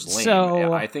car was lame.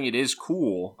 So, I think it is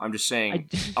cool. I'm just saying,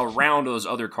 around those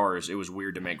other cars, it was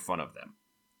weird to make fun of them.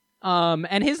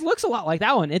 And his looks a lot like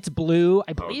that one. It's blue.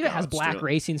 I believe it has black Sterling.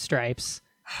 racing stripes.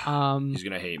 He's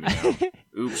gonna hate me now.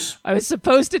 Oops. I was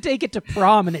supposed to take it to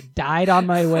prom, and it died on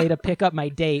my way to pick up my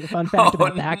date. Fun fact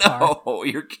about that car. Oh,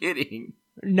 you're kidding.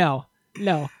 No.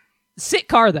 Sick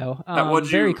car, though.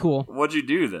 Very cool. What'd you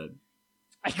do then?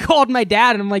 I called my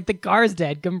dad, and I'm like, the car's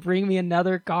dead. Come bring me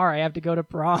another car. I have to go to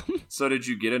prom. So did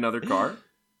you get another car?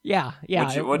 Yeah.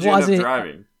 What'd you end up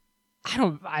driving?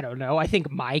 I don't know. I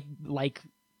think my,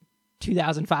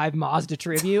 2005 Mazda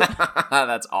Tribute.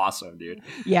 That's awesome, dude.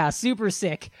 Yeah, super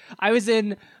sick. I was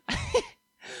in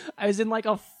like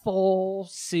a full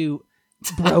suit,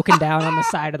 broken down on the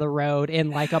side of the road in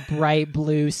like a bright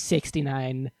blue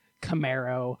 69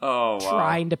 Camaro. Oh, wow.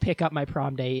 Trying to pick up my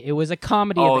prom date. It was a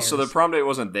comedy. Oh, so the prom date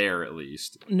wasn't there at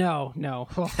least. No.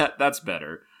 That's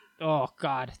better. Oh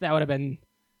God, that would have been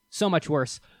so much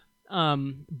worse.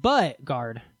 But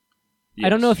Gard. Yes. I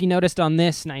don't know if you noticed on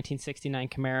this 1969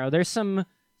 Camaro, there's some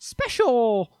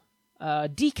special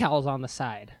decals on the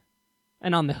side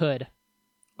and on the hood.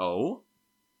 Oh?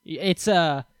 It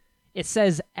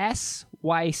says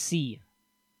SYC.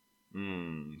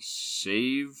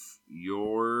 Save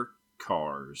your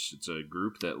cars. It's a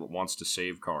group that wants to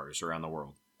save cars around the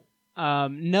world.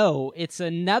 No, it's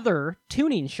another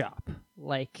tuning shop,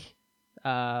 like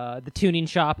the tuning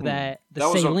shop that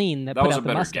Saline that put out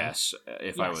the Mustang. That was a better guess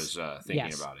if I was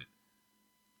thinking about it.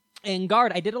 And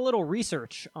Gard, I did a little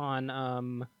research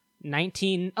on it's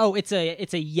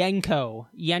a Yenko.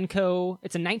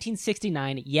 It's a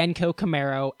 1969 Yenko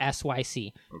Camaro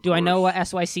SYC. Do I know what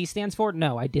SYC stands for?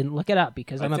 No, I didn't look it up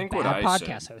because I'm a bad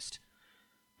podcast host.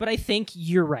 But I think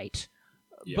you're right.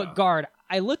 Yeah. But Gard,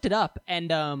 I looked it up,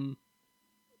 and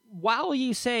while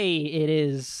you say it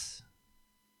is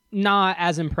not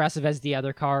as impressive as the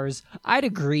other cars, I'd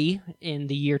agree in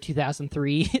the year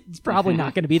 2003, it's probably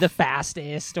not going to be the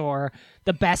fastest or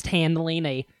the best handling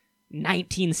a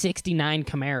 1969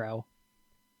 Camaro.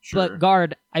 Sure. But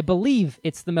Gard, I believe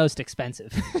it's the most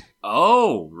expensive.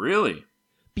 Oh, really?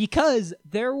 Because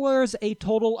there was a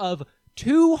total of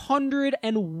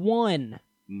 201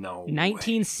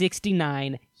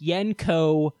 1969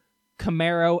 Yenko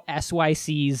Camaro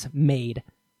SYCs made.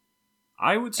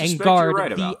 I would suspect you're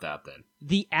right about that then.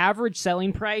 The average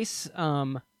selling price,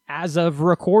 as of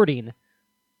recording,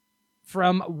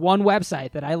 from one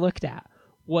website that I looked at,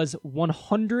 was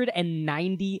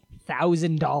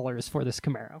 $190,000 for this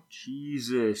Camaro.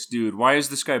 Jesus, dude. Why is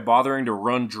this guy bothering to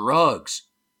run drugs?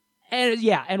 And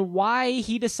why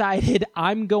he decided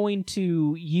I'm going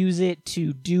to use it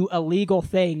to do illegal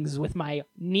things with my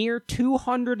near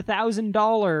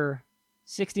 $200,000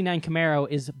 69 Camaro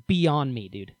is beyond me,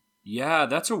 dude. Yeah,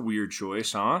 that's a weird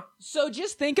choice, huh? So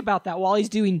just think about that while he's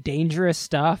doing dangerous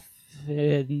stuff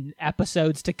in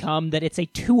episodes to come, that it's a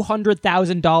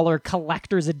 $200,000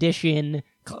 collector's edition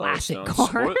classic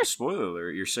car. Spoiler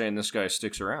alert, you're saying this guy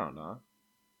sticks around, huh?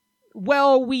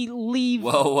 Well, we leave...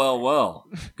 Well.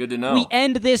 Good to know. We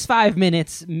end this 5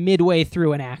 minutes midway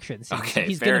through an action scene. Okay,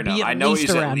 he's fair enough. I know he's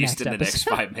at least in the next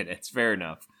 5 minutes. Fair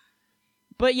enough.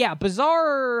 But yeah,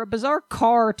 bizarre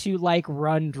car to,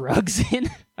 run drugs in.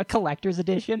 A collector's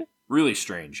edition. Really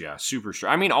strange, yeah. Super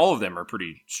strange. I mean, all of them are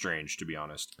pretty strange, to be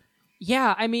honest.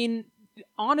 Yeah, I mean,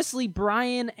 honestly,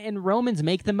 Brian and Romans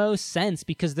make the most sense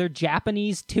because they're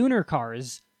Japanese tuner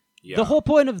cars. Yeah. The whole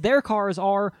point of their cars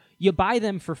are you buy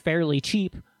them for fairly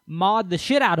cheap, mod the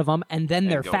shit out of them, and then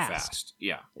they're fast.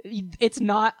 Yeah. It's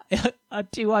not a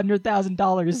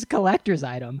 $200,000 collector's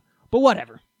item, but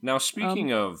whatever. Now,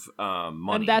 speaking of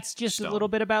money... And that's just a little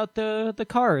bit about the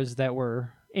cars that we're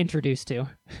introduced to.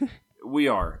 We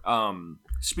are.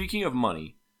 Speaking of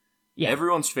money,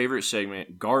 everyone's favorite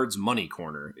segment, Gard's Money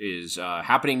Corner, is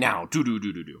happening now.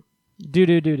 Do-do-do-do-do.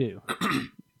 Do-do-do-do.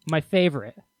 My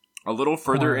favorite. A little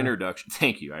further introduction.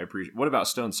 Thank you. I appreciate. What about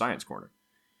Stone Science Corner?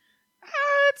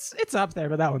 It's up there,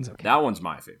 but that one's okay. That one's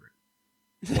my favorite.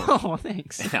 Oh,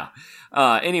 thanks. Yeah.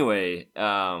 Anyway,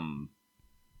 a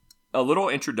little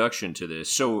introduction to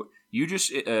this. So you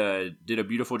just did a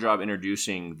beautiful job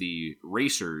introducing the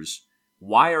racers.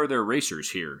 Why are there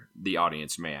racers here, the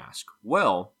audience may ask?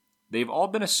 Well, they've all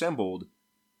been assembled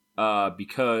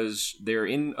because they're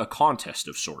in a contest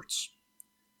of sorts.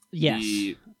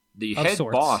 Yes. The head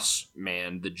boss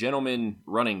man, the gentleman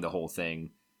running the whole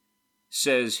thing,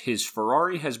 says his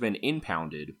Ferrari has been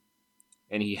impounded,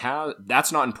 and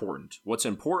that's not important. What's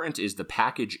important is the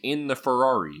package in the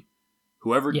Ferrari.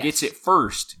 Whoever gets it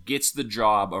first gets the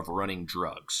job of running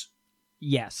drugs.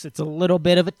 Yes, it's a little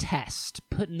bit of a test,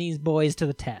 putting these boys to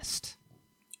the test.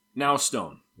 Now,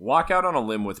 Stone, walk out on a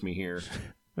limb with me here.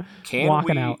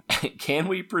 Can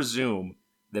we presume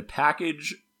the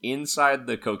package inside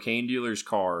the cocaine dealer's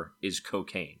car is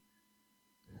cocaine?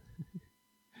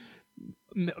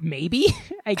 Maybe,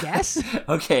 I guess.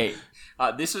 Okay,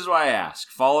 this is why I ask.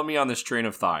 Follow me on this train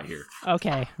of thought here.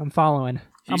 Okay, I'm following.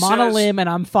 I'm on a limb and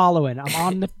I'm following. I'm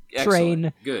on the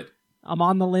train. Good. I'm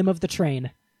on the limb of the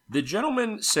train. The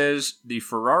gentleman says the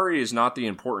Ferrari is not the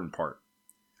important part.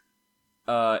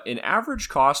 An average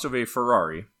cost of a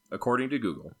Ferrari, according to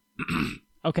Google,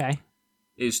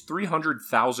 is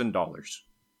 $300,000.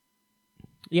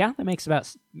 Yeah,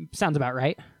 that sounds about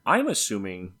right. I'm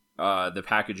assuming the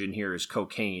package in here is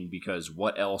cocaine because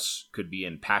what else could be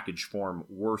in package form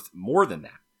worth more than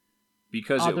that?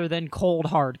 Because other than cold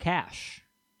hard cash.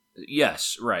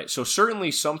 Yes, right. So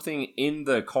certainly something in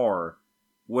the car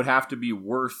would have to be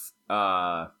worth,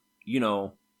 more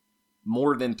than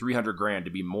 $300,000 to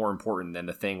be more important than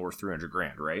the thing worth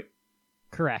 $300,000, right?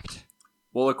 Correct.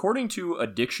 Well, according to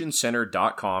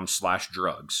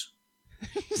addictioncenter.com/drugs,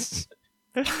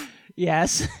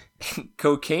 yes,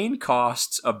 cocaine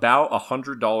costs about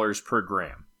 $100 per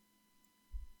gram.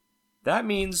 That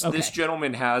means this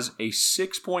gentleman has a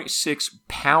 6.6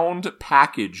 pound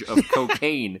package of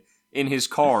cocaine in his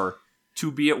car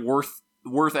to be worth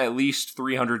at least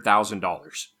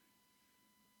 $300,000.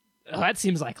 Oh, that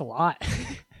seems like a lot.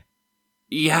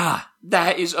 Yeah,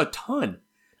 that is a ton.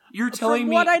 You're telling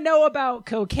me what I know about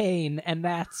cocaine, and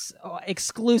that's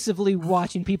exclusively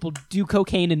watching people do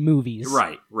cocaine in movies.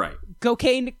 Right.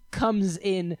 Cocaine comes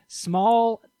in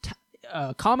small,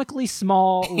 comically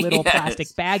small little plastic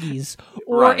baggies,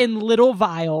 or in little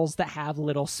vials that have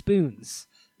little spoons.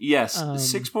 Yes,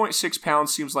 6.6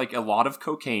 pounds seems like a lot of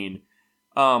cocaine.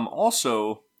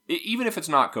 Also, even if it's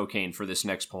not cocaine for this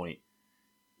next point,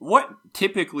 what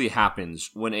typically happens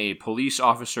when a police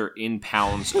officer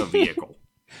impounds a vehicle?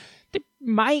 They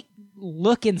might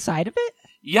look inside of it?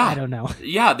 Yeah. I don't know.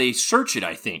 Yeah, they search it,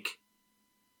 I think.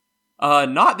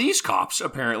 Not these cops,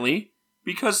 apparently,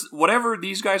 because whatever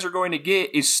these guys are going to get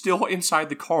is still inside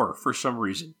the car for some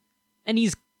reason. And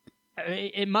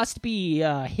it must be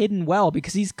hidden well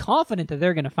because he's confident that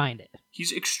they're going to find it.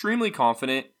 He's extremely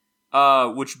confident,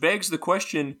 which begs the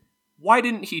question, why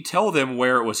didn't he tell them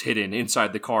where it was hidden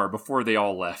inside the car before they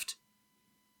all left?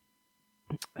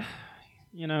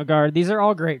 Gard, these are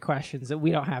all great questions that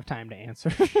we don't have time to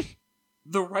answer.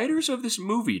 The writers of this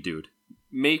movie, dude,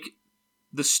 make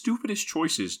the stupidest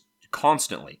choices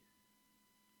constantly.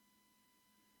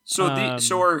 So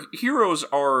our heroes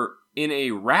are in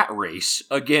a rat race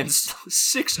against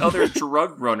 6 other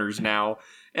drug runners now,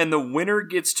 and the winner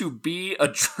gets to be a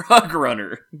drug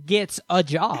runner. Gets a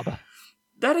job.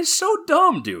 That is so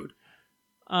dumb, dude.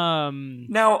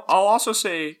 Now, I'll also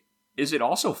say, is it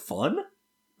also fun?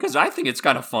 Because I think it's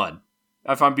kind of fun,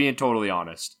 if I'm being totally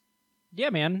honest. Yeah,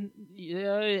 man.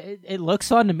 It looks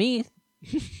fun to me.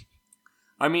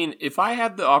 I mean, if I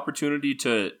had the opportunity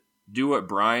to do what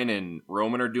Brian and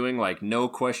Roman are doing, like no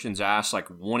questions asked, like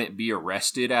wouldn't be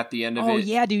arrested at the end of it. Oh,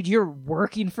 yeah, dude, you're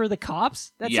working for the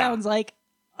cops? That sounds like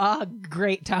a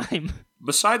great time.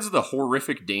 Besides the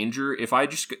horrific danger, if I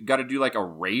just got to do like a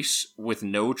race with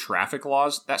no traffic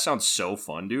laws, that sounds so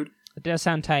fun, dude. It does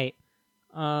sound tight.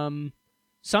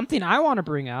 Something I want to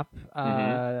bring up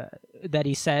that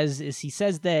he says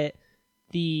that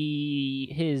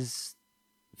his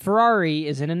Ferrari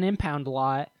is in an impound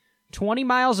lot 20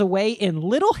 miles away in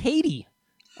Little Haiti.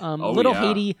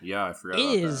 Haiti I forgot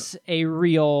is a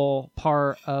real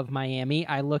part of Miami.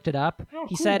 I looked it up.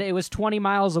 He said it was 20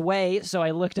 miles away, so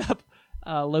I looked up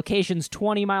locations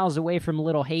 20 miles away from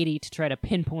Little Haiti to try to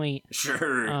pinpoint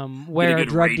where a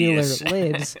drug dealer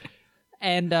lives.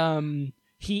 And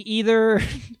he either,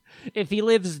 if he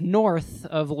lives north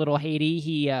of Little Haiti,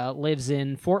 he lives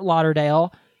in Fort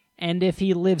Lauderdale, and if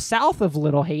he lives south of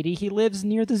Little Haiti, he lives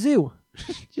near the zoo.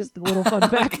 Just a little fun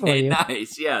fact for you.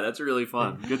 Nice. Yeah, that's really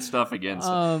fun. Good stuff again.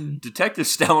 Detective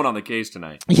Stone on the case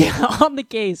tonight. Yeah, on the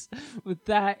case with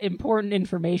that important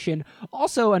information.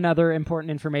 Also, another important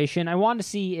information. I wanted to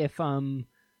see if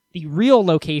the real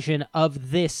location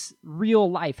of this real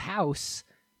life house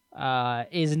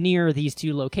is near these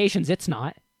two locations. It's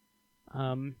not.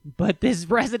 But this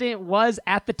resident was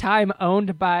at the time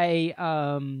owned by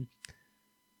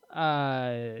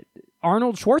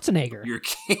Arnold Schwarzenegger. You're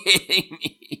kidding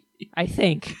me. I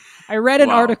think. I read an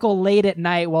article late at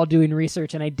night while doing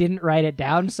research, and I didn't write it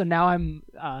down, so now I'm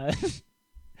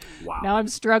now I'm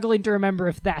struggling to remember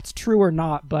if that's true or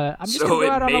not, but I'm just going to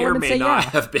go out on a limb and say yeah.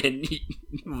 Have been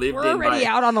lived We're already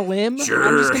out on a limb. Sure.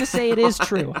 I'm just going to say it is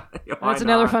true. That's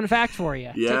another fun fact for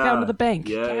you. Yeah. Take that to the bank.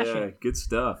 Yeah, Cash yeah. it. Good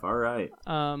stuff. All right.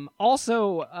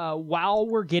 Also, while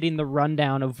we're getting the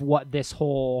rundown of what this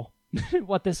whole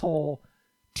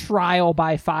trial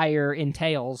by fire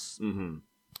entails,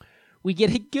 we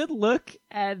get a good look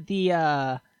at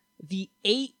the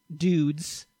 8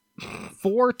 dudes,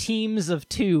 4 teams of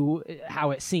 2, how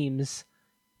it seems.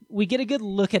 We get a good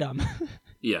look at them.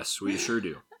 Yes, we sure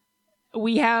do.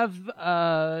 We have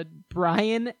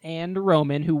Brian and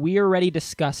Roman, who we already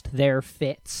discussed their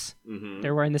fits.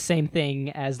 They're wearing the same thing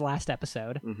as last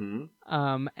episode. And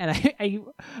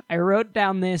I wrote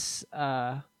down this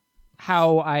how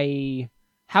to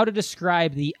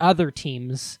describe the other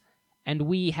teams, and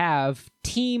we have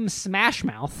Team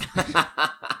Smashmouth.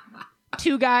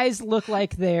 2 guys look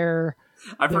like they're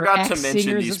forgot to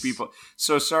mention these people.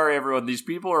 So sorry, everyone. These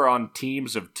people are on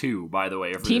teams of 2, by the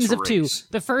way. For teams this of race. 2.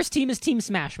 The first team is Team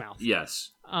Smashmouth.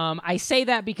 Yes. I say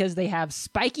that because they have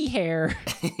spiky hair,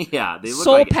 yeah, they look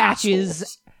soul like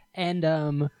patches,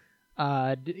 assholes.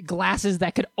 and glasses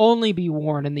that could only be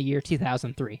worn in the year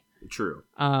 2003. True.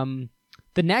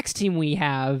 The next team we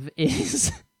have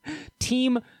is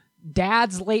Team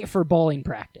Dad's late for bowling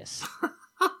practice.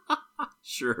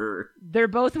 Sure. They're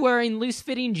both wearing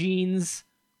loose-fitting jeans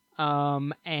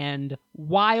and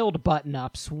wild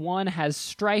button-ups. One has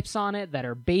stripes on it that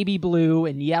are baby blue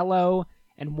and yellow,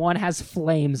 and one has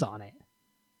flames on it.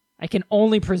 I can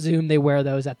only presume they wear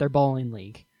those at their bowling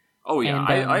league. Oh, yeah.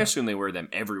 And, I assume they wear them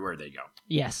everywhere they go.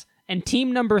 Yes. And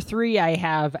team number 3 I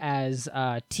have as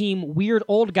team weird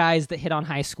old guys that hit on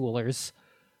high schoolers.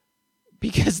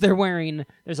 Because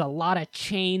there's a lot of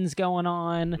chains going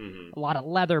on, a lot of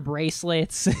leather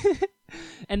bracelets.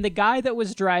 And the guy that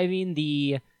was driving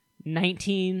the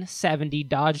 1970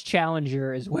 Dodge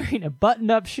Challenger is wearing a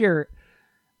button-up shirt.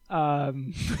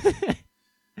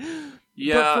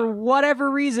 Yeah. But for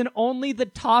whatever reason, only the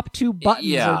top 2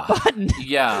 buttons are buttoned.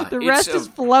 Yeah. The rest is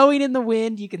flowing in the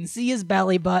wind. You can see his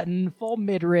belly button, full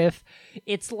midriff.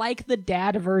 It's like the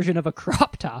dad version of a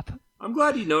crop top. I'm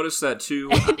glad you noticed that, too.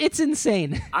 And it's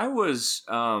insane. I was,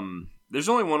 there's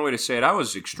only one way to say it. I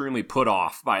was extremely put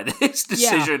off by this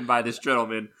decision by this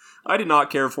gentleman. I did not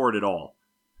care for it at all.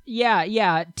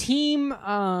 Yeah. Team,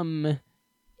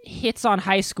 hits on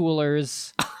high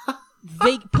schoolers.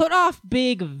 They put off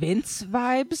big Vince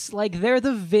vibes. Like, they're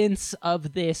the Vince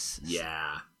of this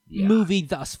movie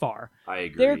thus far. I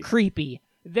agree. They're creepy.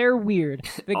 They're weird.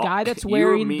 The guy that's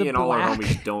wearing you and me the and black... all our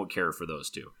homies don't care for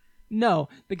those 2. No,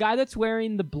 the guy that's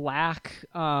wearing the black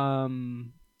cutoff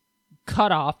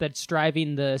that's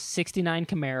driving the 69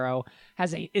 Camaro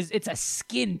it's a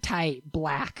skin tight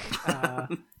black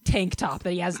tank top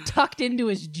that he has tucked into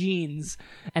his jeans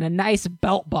and a nice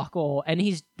belt buckle,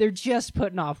 and they're just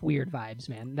putting off weird vibes,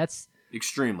 man. That's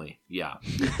extremely, yeah.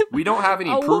 We don't have any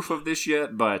proof of this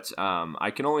yet, but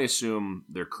I can only assume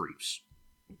they're creeps.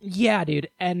 Yeah, dude,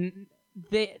 and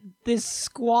this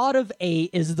squad of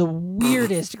 8 is the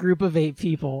weirdest group of 8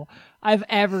 people I've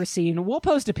ever seen. We'll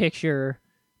post a picture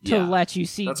to let you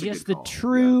see just the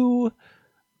true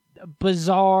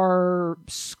bizarre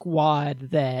squad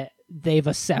that they've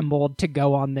assembled to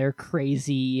go on their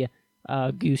crazy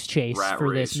goose chase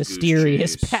for this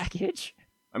mysterious package.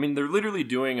 I mean, they're literally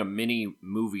doing a mini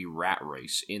movie rat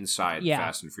race inside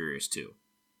Fast and Furious 2.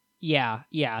 Yeah.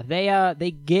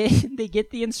 They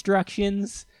get the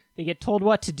instructions. They get told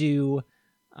what to do.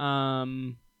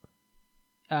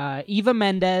 Eva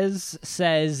Mendes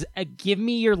says, "Give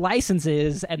me your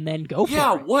licenses," and then go for it.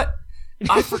 Yeah, what?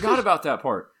 I forgot about that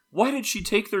part. Why did she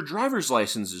take their driver's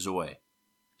licenses away?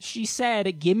 She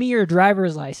said, "Give me your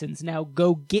driver's license. Now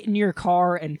go get in your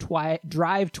car and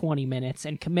drive 20 minutes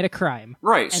and commit a crime."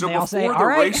 Right, and so before the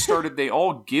race started, they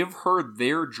all give her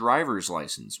their driver's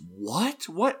license. What?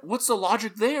 What's the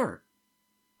logic there?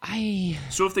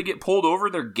 So if they get pulled over,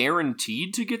 they're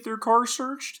guaranteed to get their car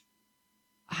searched?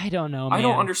 I don't know, man. I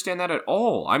don't understand that at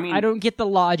all. I mean, I don't get the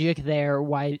logic there,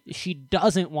 why she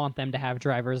doesn't want them to have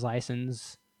driver's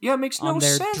license. Yeah, it makes no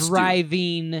sense.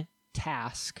 Driving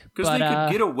task. Because they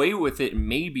could get away with it,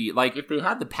 maybe. Like, if they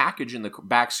had the package in the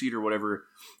back seat or whatever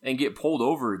and get pulled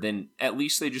over, then at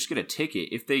least they just get a ticket.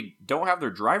 If they don't have their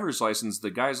driver's license,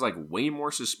 the guy's, like, way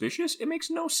more suspicious. It makes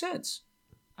no sense.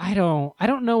 I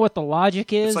don't know what the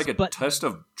logic is. It's like a test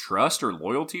of trust or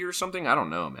loyalty or something. I don't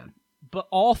know, man. But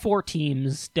all 4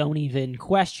 teams don't even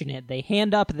question it. They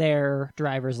hand up their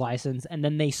driver's license, and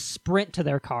then they sprint to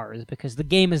their cars because the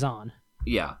game is on.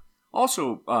 Yeah.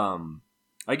 Also,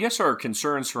 I guess our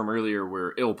concerns from earlier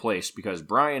were ill-placed because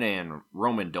Brian and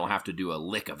Roman don't have to do a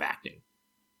lick of acting.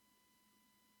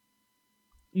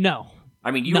 No.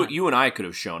 I mean, you and I could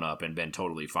have shown up and been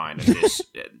totally fine at this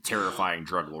terrifying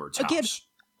drug lord's house. Again,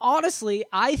 honestly,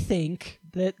 I think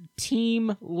that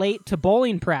team late to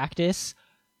bowling practice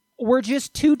were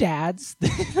just 2 dads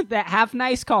that have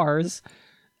nice cars.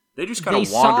 They just kind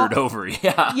of wandered over,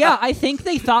 yeah. Yeah, I think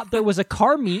they thought there was a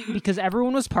car meet because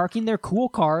everyone was parking their cool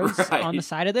cars on the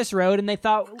side of this road, and they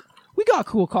thought, we got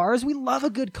cool cars. We love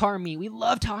a good car meet. We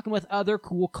love talking with other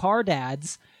cool car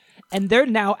dads. And they're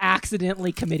now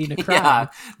accidentally committing a crime. Yeah,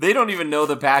 they don't even know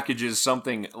the package is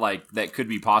something like that could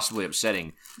be possibly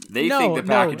upsetting. They think the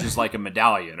package is like a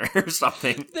medallion or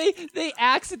something. They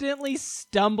accidentally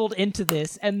stumbled into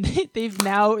this, and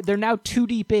they're now too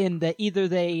deep in that either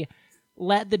they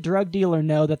let the drug dealer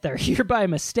know that they're here by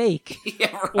mistake,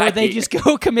 or they just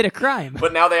go commit a crime.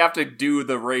 But now they have to do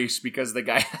the race because the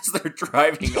guy has their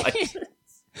driving license.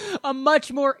 A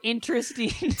much more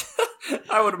interesting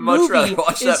I would much rather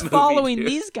watch that movie. Is following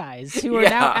these guys who are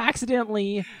now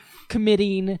accidentally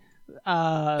committing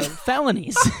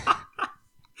felonies.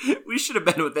 We should have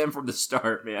been with them from the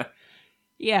start, man.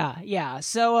 Yeah.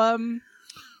 So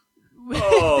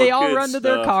they all run to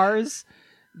their cars.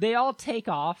 They all take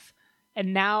off,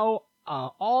 and now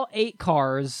all 8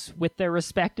 cars with their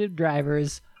respective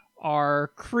drivers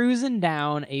are cruising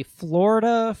down a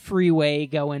Florida freeway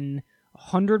going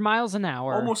 100 miles an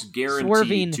hour. Almost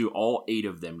guaranteed to all 8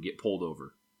 of them get pulled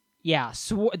over. Yeah,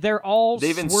 they're all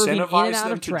They've swerving incentivized in and out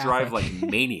them of to traffic. drive like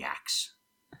maniacs.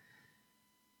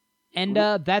 And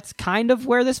that's kind of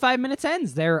where this 5 minutes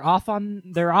ends. They're off on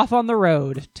the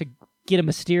road to get a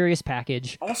mysterious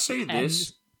package. I'll say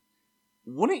this.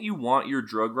 Wouldn't you want your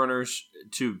drug runners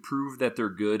to prove that they're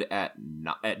good at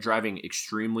driving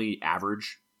extremely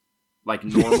average? Like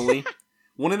normally?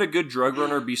 Wouldn't a good drug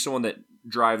runner be someone that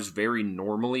drives very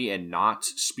normally and not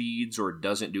speeds or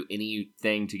doesn't do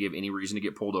anything to give any reason to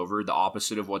get pulled over, the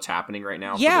opposite of what's happening right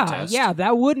now for the test? Yeah,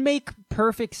 that would make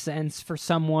perfect sense for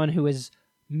someone who is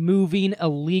moving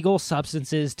illegal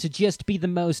substances to just be the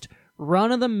most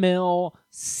run-of-the-mill,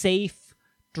 safe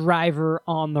driver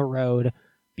on the road,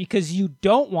 because you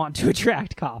don't want to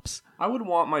attract cops. I would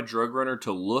want my drug runner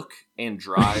to look and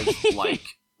drive like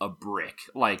a brick,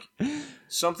 like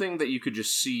something that you could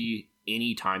just see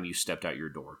anytime you stepped out your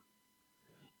door.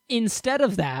 Instead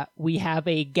of that, we have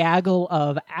a gaggle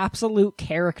of absolute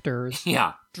characters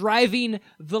driving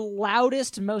the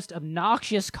loudest, most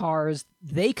obnoxious cars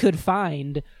they could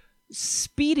find,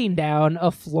 speeding down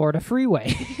a Florida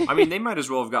freeway. I mean, they might as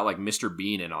well have got like Mr.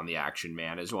 Bean in on the action,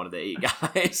 man, as one of the 8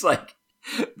 guys. Like,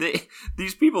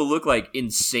 these people look like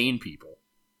insane people.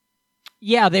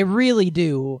 Yeah, they really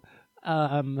do.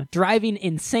 Driving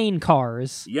insane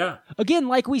cars. Yeah. Again,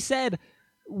 like we said,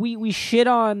 we shit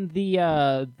on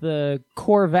the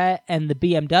Corvette and the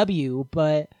BMW,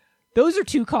 but those are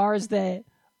 2 cars that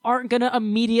aren't going to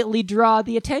immediately draw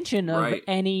the attention of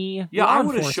any law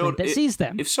enforcement that sees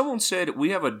them. If someone said, we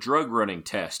have a drug running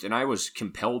test, and I was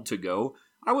compelled to go,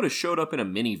 I would have showed up in a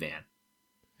minivan.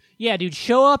 Yeah, dude,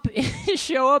 show up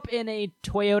in a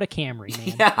Toyota Camry,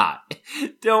 man. Yeah.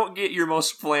 Don't get your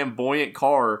most flamboyant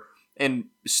car and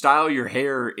style your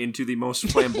hair into the most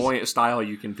flamboyant style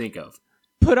you can think of.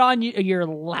 Put on your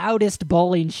loudest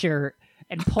bowling shirt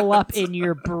and pull up in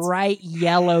your bright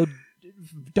yellow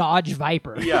Dodge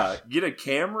Viper. Yeah, get a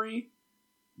Camry,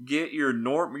 get your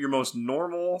most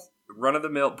normal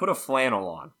run-of-the-mill, put a flannel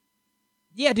on.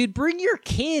 Yeah, dude, bring your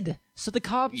kid so the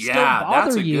cops don't that's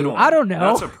bother a you. Good one. I don't know.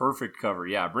 That's a perfect cover.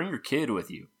 Yeah, bring your kid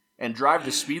with you and drive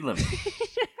the speed limit.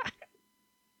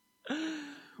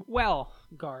 Well,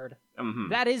 Gard,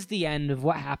 that is the end of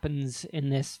what happens in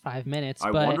this 5 minutes.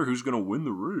 I wonder who's going to win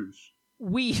the race.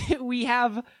 We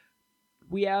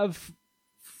have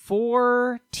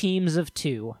 4 teams of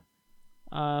 2.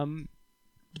 Do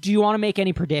you want to make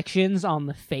any predictions on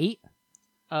the fate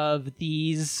of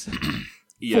these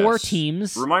 4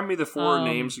 teams? Remind me the 4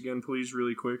 names again, please,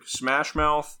 really quick.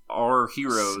 Smashmouth are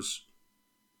heroes.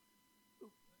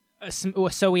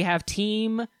 So we have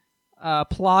Team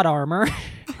Plot Armor.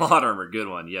 Plot Armor, good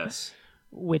one, yes.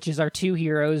 Which is our 2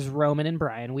 heroes, Roman and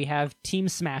Brian. We have Team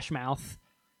Smashmouth,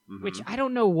 which I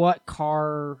don't know what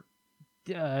car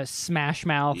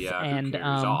Smashmouth and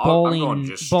I'm bowling going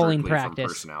just strictly practice. From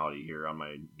personality here on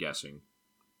my guessing.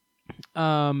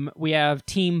 We have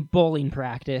team bowling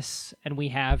practice, and we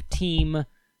have team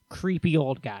creepy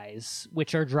old guys,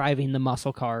 which are driving the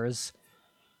muscle cars.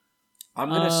 I'm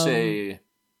gonna say,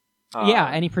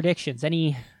 any predictions?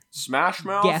 Any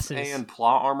Smashmouth guesses? And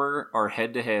Plot Armor are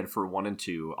head to head for 1 and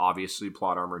 2. Obviously,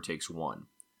 Plot Armor takes 1.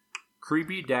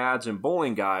 Creepy dads and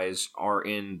bowling guys are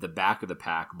in the back of the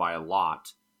pack by a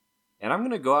lot, and I'm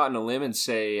gonna go out on a limb and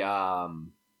say,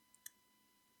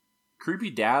 creepy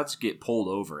dads get pulled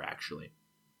over. Actually,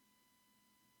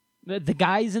 the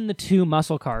guys in the 2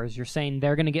 muscle cars, you're saying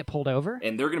they're gonna get pulled over,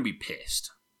 and they're gonna be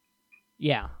pissed.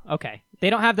 Yeah, okay. They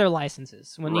don't have their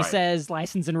licenses. When he Right. says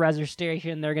license and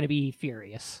registration, they're going to be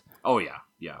furious. Oh, yeah.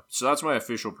 So that's my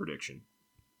official prediction.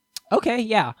 Okay,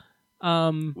 yeah.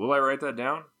 Will I write that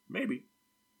down? Maybe.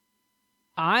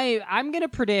 I'm going to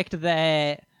predict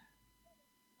that...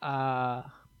 well,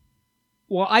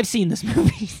 I've seen this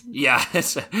movie. Yeah,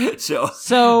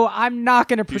 So I'm not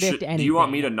going to predict anything. Do you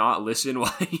want me to not listen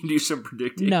while you do some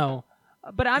predicting? No.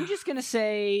 But I'm just going to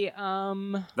say...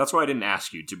 That's why I didn't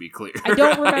ask you, to be clear. I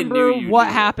don't remember what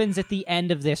knew. happens at the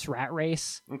end of this rat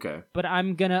race. Okay. But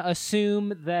I'm going to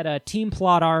assume that Team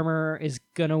Plot Armor is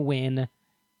going to win.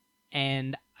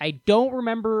 And I don't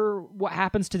remember what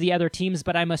happens to the other teams,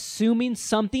 but I'm assuming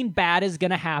something bad is going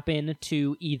to happen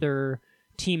to either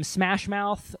Team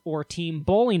Smashmouth or Team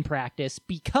Bowling Practice,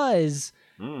 because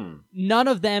none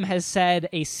of them has said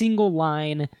a single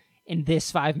line in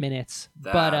this 5 minutes.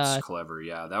 That's clever.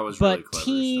 Yeah, that was really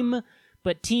clever.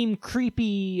 But Team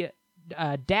Creepy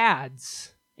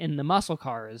Dads in the muscle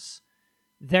cars,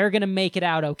 they're going to make it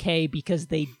out okay because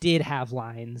they did have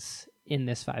lines in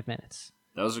this 5 minutes.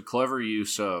 That was a clever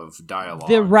use of dialogue.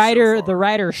 The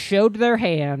writer showed their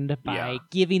hand by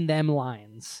giving them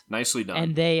lines. Nicely done.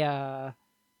 And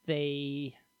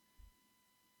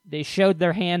they showed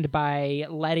their hand by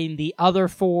letting the other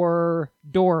 4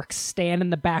 dorks stand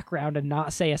in the background and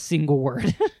not say a single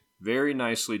word. Very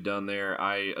nicely done there.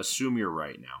 I assume you're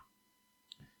right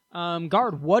now.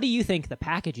 Gard, what do you think the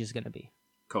package is going to be?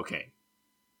 Cocaine.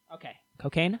 Okay.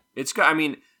 Cocaine?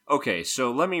 Okay,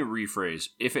 so let me rephrase.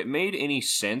 If it made any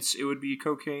sense, it would be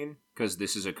cocaine, because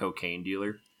this is a cocaine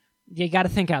dealer. You got to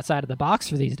think outside of the box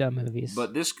for these dumb movies.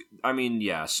 But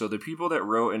so the people that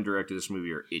wrote and directed this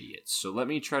movie are idiots. So let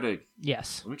me try to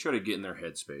get in their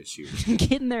headspace here.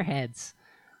 Get in their heads.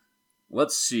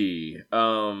 Let's see.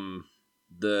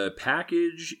 The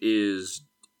package is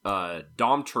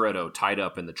Dom Toretto tied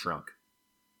up in the trunk.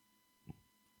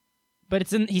 But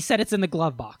he said it's in the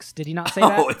glove box. Did he not say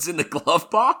that? Oh, it's in the glove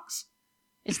box?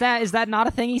 Is that not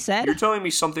a thing he said? You're telling me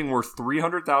something worth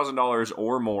 $300,000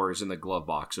 or more is in the glove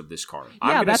box of this car.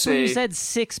 Yeah, that's when you said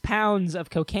 6 pounds of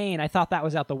cocaine. I thought that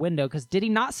was out the window, because did he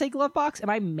not say glove box? Am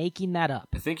I making that up?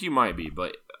 I think you might be,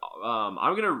 but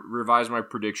I'm going to revise my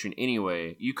prediction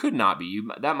anyway. You could not be.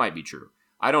 That might be true.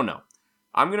 I don't know.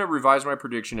 I'm going to revise my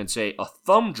prediction and say a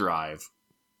thumb drive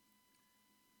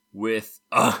with...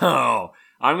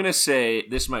 I'm going to say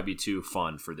this might be too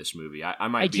fun for this movie.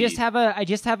 I just have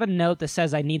a note that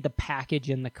says I need the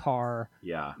package in the car.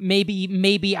 Yeah.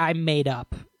 Maybe I made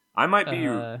up. I might be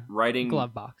writing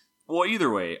glove box. Well,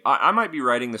 either way, I might be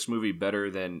writing this movie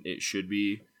better than it should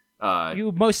be.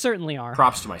 You most certainly are.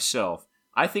 Props to myself.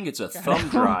 I think it's a thumb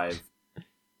drive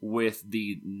with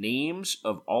the names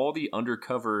of all the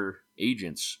undercover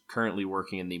agents currently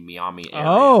working in the Miami area.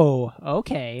 Oh,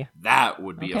 okay. That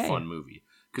would be a fun movie.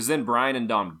 Because then Brian and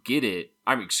Roman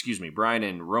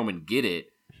get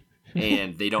it,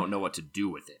 and they don't know what to do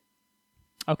with it.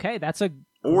 Okay,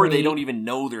 Or they don't even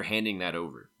know they're handing that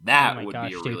over. That would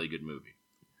be a really good movie.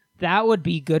 That would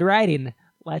be good writing.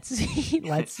 Let's see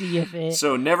if it...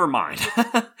 So never mind.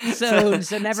 so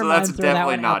never mind. That's throw that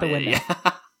one out the it. window.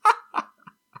 Yeah.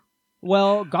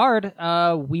 Well, Gard,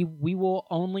 we will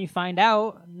only find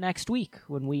out next week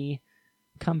when we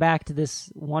come back to this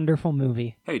wonderful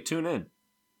movie. Hey, tune in.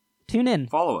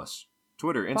 Follow us.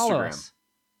 Twitter, Instagram. Us.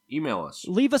 Email us.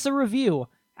 Leave us a review.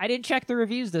 I didn't check the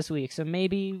reviews this week, so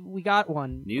maybe we got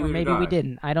one. Neither or maybe we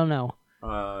didn't. I don't know.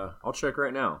 I'll check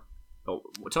right now. Oh,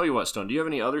 I'll tell you what, Stone. Do you have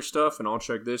any other stuff, and I'll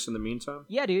check this in the meantime?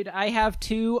 Yeah, dude. I have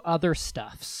 2 other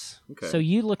stuffs. Okay. So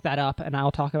you look that up, and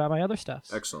I'll talk about my other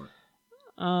stuffs. Excellent.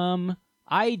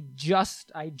 I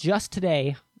just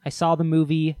today I saw the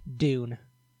movie Dune.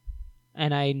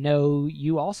 And I know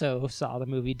you also saw the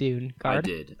movie Dune, Gard.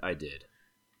 I did.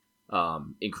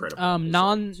 Incredible.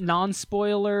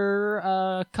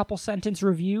 Non-spoiler couple sentence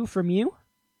review from you?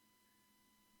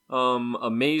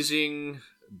 Amazing,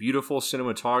 beautiful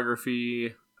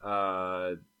cinematography,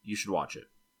 You should watch it.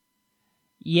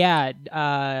 Yeah,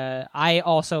 I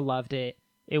also loved it.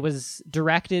 It was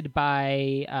directed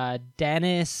by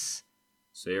Dennis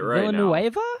Say it right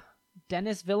Villanueva? now.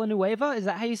 Dennis Villanueva? Is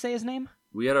that how you say his name?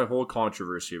 We had a whole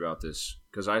controversy about this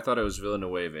because I thought it was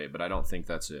Villanueva, but I don't think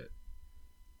that's it.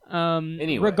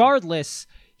 Anyway. Regardless,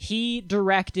 he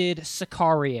directed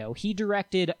Sicario. He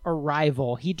directed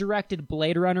Arrival. He directed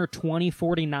Blade Runner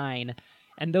 2049.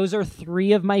 And those are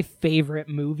 3 of my favorite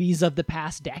movies of the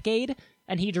past decade,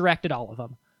 and he directed all of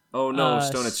them. Oh, no,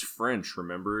 Stone, it's French,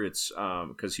 remember? It's,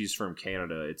 because he's from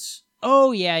Canada. It's...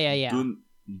 Oh, yeah.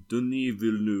 Denis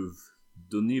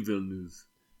Villeneuve.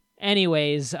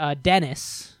 Anyways,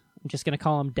 Dennis, I'm just going to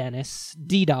call him Dennis,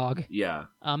 D-Dog. Yeah.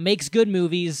 Makes good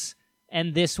movies,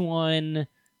 and this one,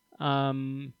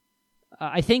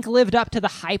 I think lived up to the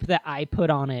hype that I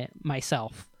put on it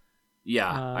myself.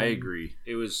 Yeah, I agree.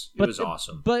 It was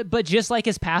awesome. But just like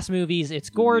his past movies, it's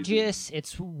gorgeous,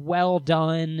 it's well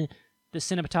done, the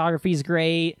cinematography's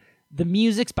great, the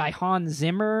music's by Hans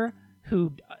Zimmer,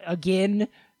 who, again,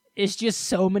 is just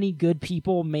so many good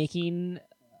people making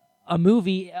a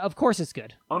movie. Of course it's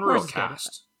good. Unreal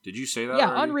cast. Did you say that Yeah,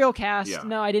 already? Unreal cast. Yeah.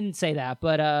 No, I didn't say that,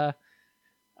 but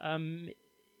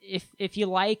if you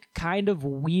like kind of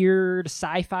weird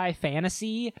sci-fi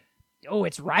fantasy, oh,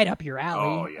 it's right up your alley.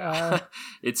 Oh yeah,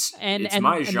 it's my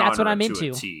genre and that's what I'm to into.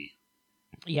 a T.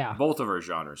 Yeah, both of our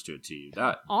genres to a T.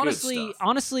 That honestly, good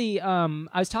stuff.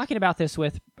 I was talking about this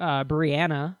with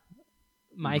Brianna,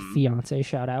 my fiance.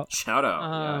 Shout out.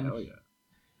 Yeah, hell yeah.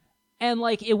 And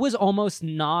like, it was almost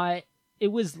not.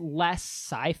 It was less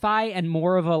sci-fi and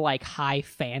more of a like high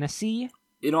fantasy.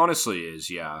 It honestly is,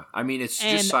 yeah. I mean, it's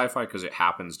just sci-fi because it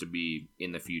happens to be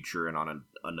in the future and on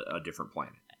a different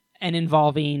planet. And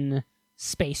involving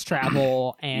space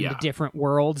travel and different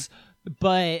worlds.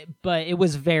 But it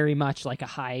was very much like a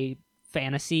high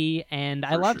fantasy, and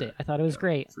I loved it. I thought it was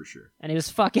great. For sure. And it was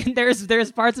fucking...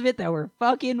 There's parts of it that were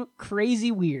fucking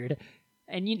crazy weird.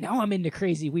 And you know I'm into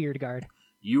crazy weird, Gard.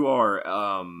 You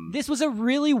are, This was a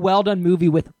really well-done movie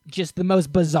with just the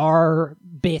most bizarre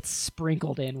bits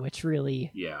sprinkled in, which really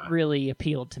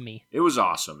appealed to me. It was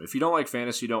awesome. If you don't like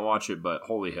fantasy, don't watch it, but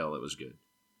holy hell, it was good.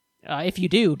 If you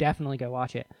do, definitely go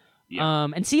watch it. Yeah.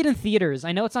 And see it in theaters.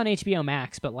 I know it's on HBO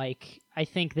Max, but like, I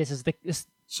think this is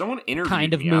Someone interviewed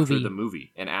kind of me movie. after the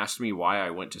movie and asked me why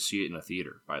I went to see it in a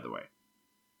theater, by the way.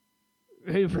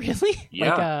 Really?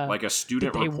 Yeah, like a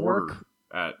student did they reporter work?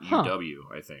 at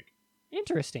UW, I think.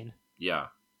 Interesting. Yeah.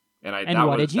 And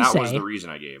what did you that say? was the reason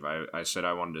I gave. I said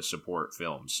I wanted to support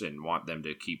films and want them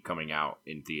to keep coming out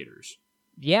in theaters.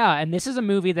 Yeah, and this is a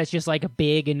movie that's just like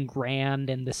big and grand,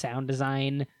 and the sound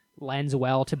design lends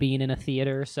well to being in a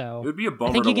theater. So it would be a bummer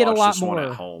I think to you get watch a lot this more one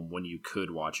at home when you could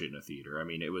watch it in a theater. I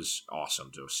mean, it was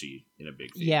awesome to see in a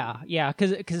big theater. Yeah,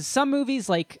 because some movies,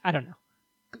 like, I don't know,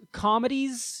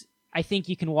 comedies, I think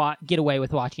you can get away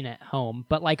with watching at home,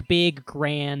 but like big,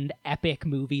 grand, epic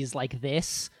movies like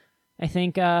this, I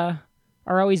think are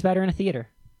always better in a theater.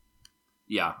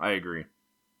 Yeah, I agree.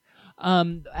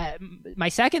 My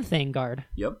second thing, Gard.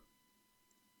 Yep.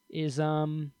 Is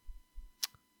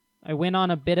I went on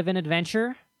a bit of an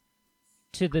adventure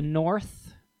to the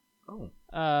north. Oh.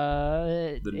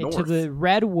 The north. To the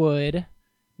Redwood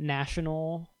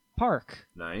National Park.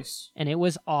 Nice. And it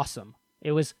was awesome.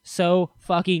 It was so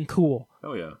fucking cool.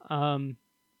 Oh yeah.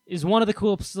 Is one of the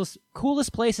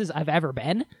coolest places I've ever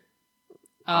been.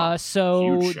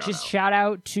 So just shout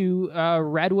out to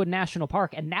Redwood National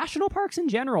Park and national parks in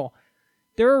general.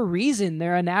 They're a reason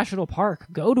they're a national park.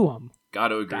 Go to them. Got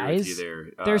to agree guys. with you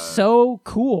there. They're so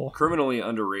cool. Criminally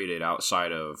underrated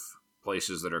outside of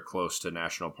places that are close to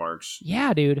national parks.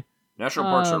 Yeah, dude. National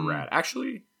parks are rad.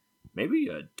 Actually, maybe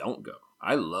don't go.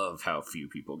 I love how few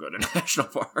people go to national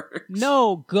parks.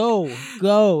 No, go.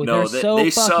 No, They're so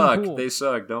they fucking suck. cool. They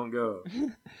suck. Don't go.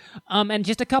 And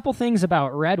just a couple things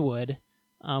about Redwood.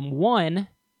 One,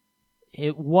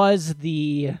 it was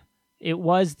the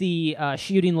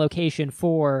shooting location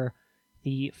for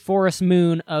the Forest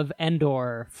Moon of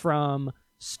Endor from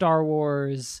Star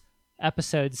Wars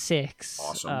Episode 6,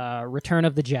 Awesome. Return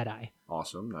of the Jedi.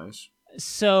 Awesome, nice.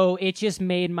 So it just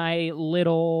made my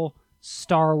little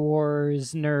Star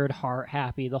Wars nerd heart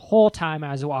happy the whole time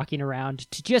I was walking around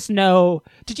to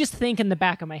just think in the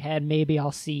back of my head, maybe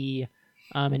I'll see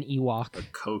an Ewok. A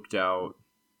coked out...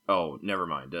 Oh, never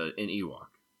mind. An Ewok.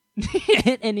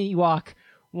 An Ewok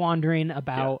wandering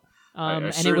about. I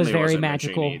and it was very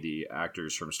magical. Any of the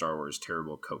actors from Star Wars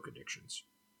terrible coke addictions.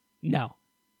 No,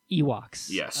 Ewoks.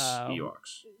 Yes,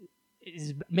 Ewoks.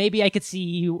 maybe I could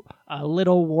see a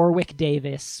little Warwick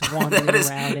Davis wandering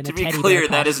around in a teddy bear costume. To be clear,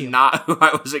 that is not who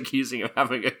I was accusing of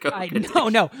having a coke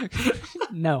addiction.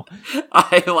 No.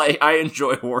 I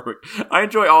enjoy Warwick. I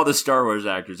enjoy all the Star Wars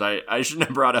actors. I shouldn't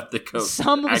have brought up the coke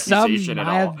accusation at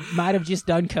all. Might have just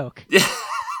done coke.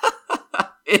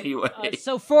 Anyway.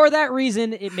 So for that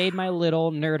reason, it made my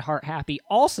little nerd heart happy.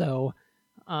 Also,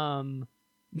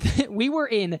 we were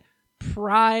in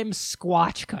prime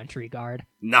Squatch country, Gard.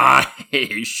 Nice,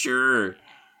 sure.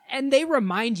 And they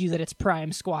remind you that it's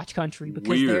prime Squatch country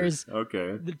because there's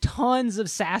tons of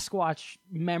Sasquatch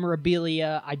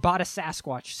memorabilia. I bought a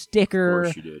Sasquatch sticker. Of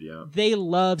course you did, yeah. They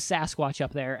love Sasquatch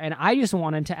up there. And I just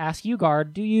wanted to ask you,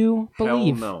 Gard, do you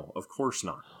believe? Hell no, of course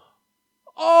not.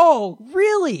 Oh,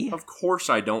 really? Of course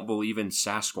I don't believe in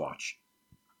Sasquatch.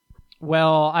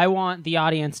 Well, I want the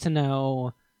audience to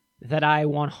know that I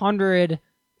 100%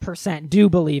 do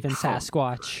believe in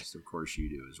Sasquatch. Of course you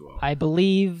do as well. I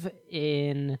believe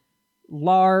in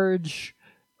large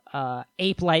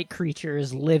ape-like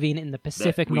creatures living in the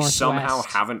Pacific Northwest. We somehow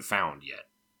haven't found yet.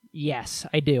 Yes,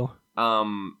 I do.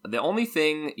 The only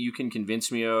thing you can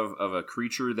convince me of a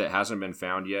creature that hasn't been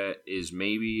found yet is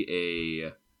maybe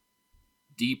a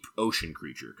deep ocean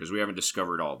creature, because we haven't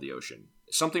discovered all of the ocean.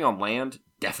 Something on land,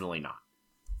 definitely not.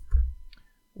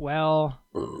 Well,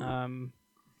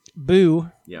 boo.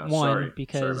 Yeah, one,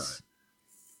 because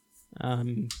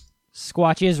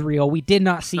Squatch is real. We did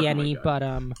not see any, but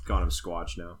gone of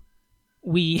Squatch now.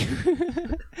 We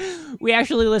we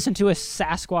actually listened to a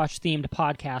Sasquatch themed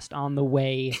podcast on the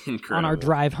way on our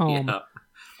drive home,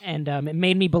 and it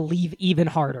made me believe even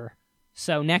harder.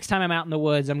 So next time I'm out in the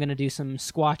woods, I'm going to do some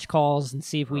Squatch calls and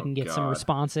see if we can get some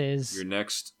responses. Your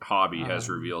next hobby has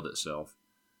revealed itself.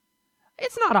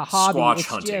 It's not a hobby. Squatch it's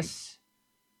hunting. Just...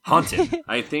 Hunting.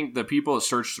 I think the people that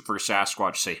search for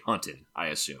Sasquatch say hunting, I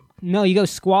assume. No, you go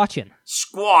squatching.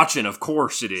 Squatching, of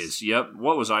course it is. Yep.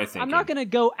 What was I thinking? I'm not going to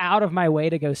go out of my way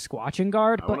to go squatching,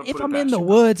 Gard, but if I'm in the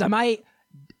woods, I might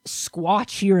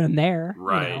squatch here and there.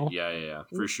 Right. You know? Yeah.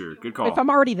 For sure. Good call. If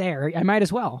I'm already there, I might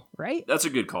as well, right? That's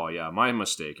a good call, yeah. My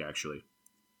mistake, actually.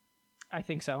 I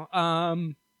think so.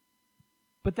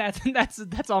 But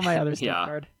that's all my other stuff,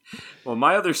 Gard. Well,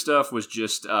 my other stuff was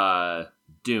just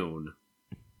Dune.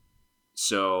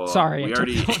 So sorry, we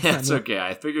already. It's okay.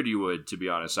 I figured you would. To be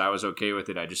honest, I was okay with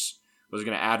it. I just was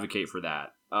going to advocate for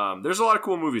that. There's a lot of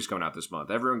cool movies coming out this month.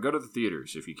 Everyone, go to the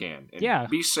theaters if you can. And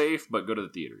be safe, but go to the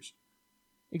theaters.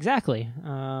 Exactly.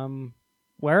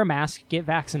 Wear a mask, get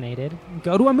vaccinated,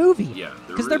 go to a movie. Yeah,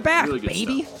 because they're back, really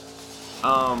baby.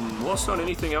 Well, Stone,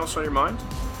 anything else on your mind?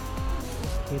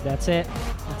 Dude, that's it.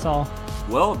 That's all.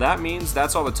 Well, that means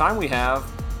that's all the time we have.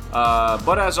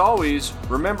 But as always,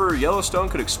 remember, Yellowstone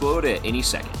could explode at any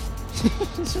second.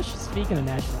 Speaking of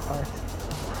national parks.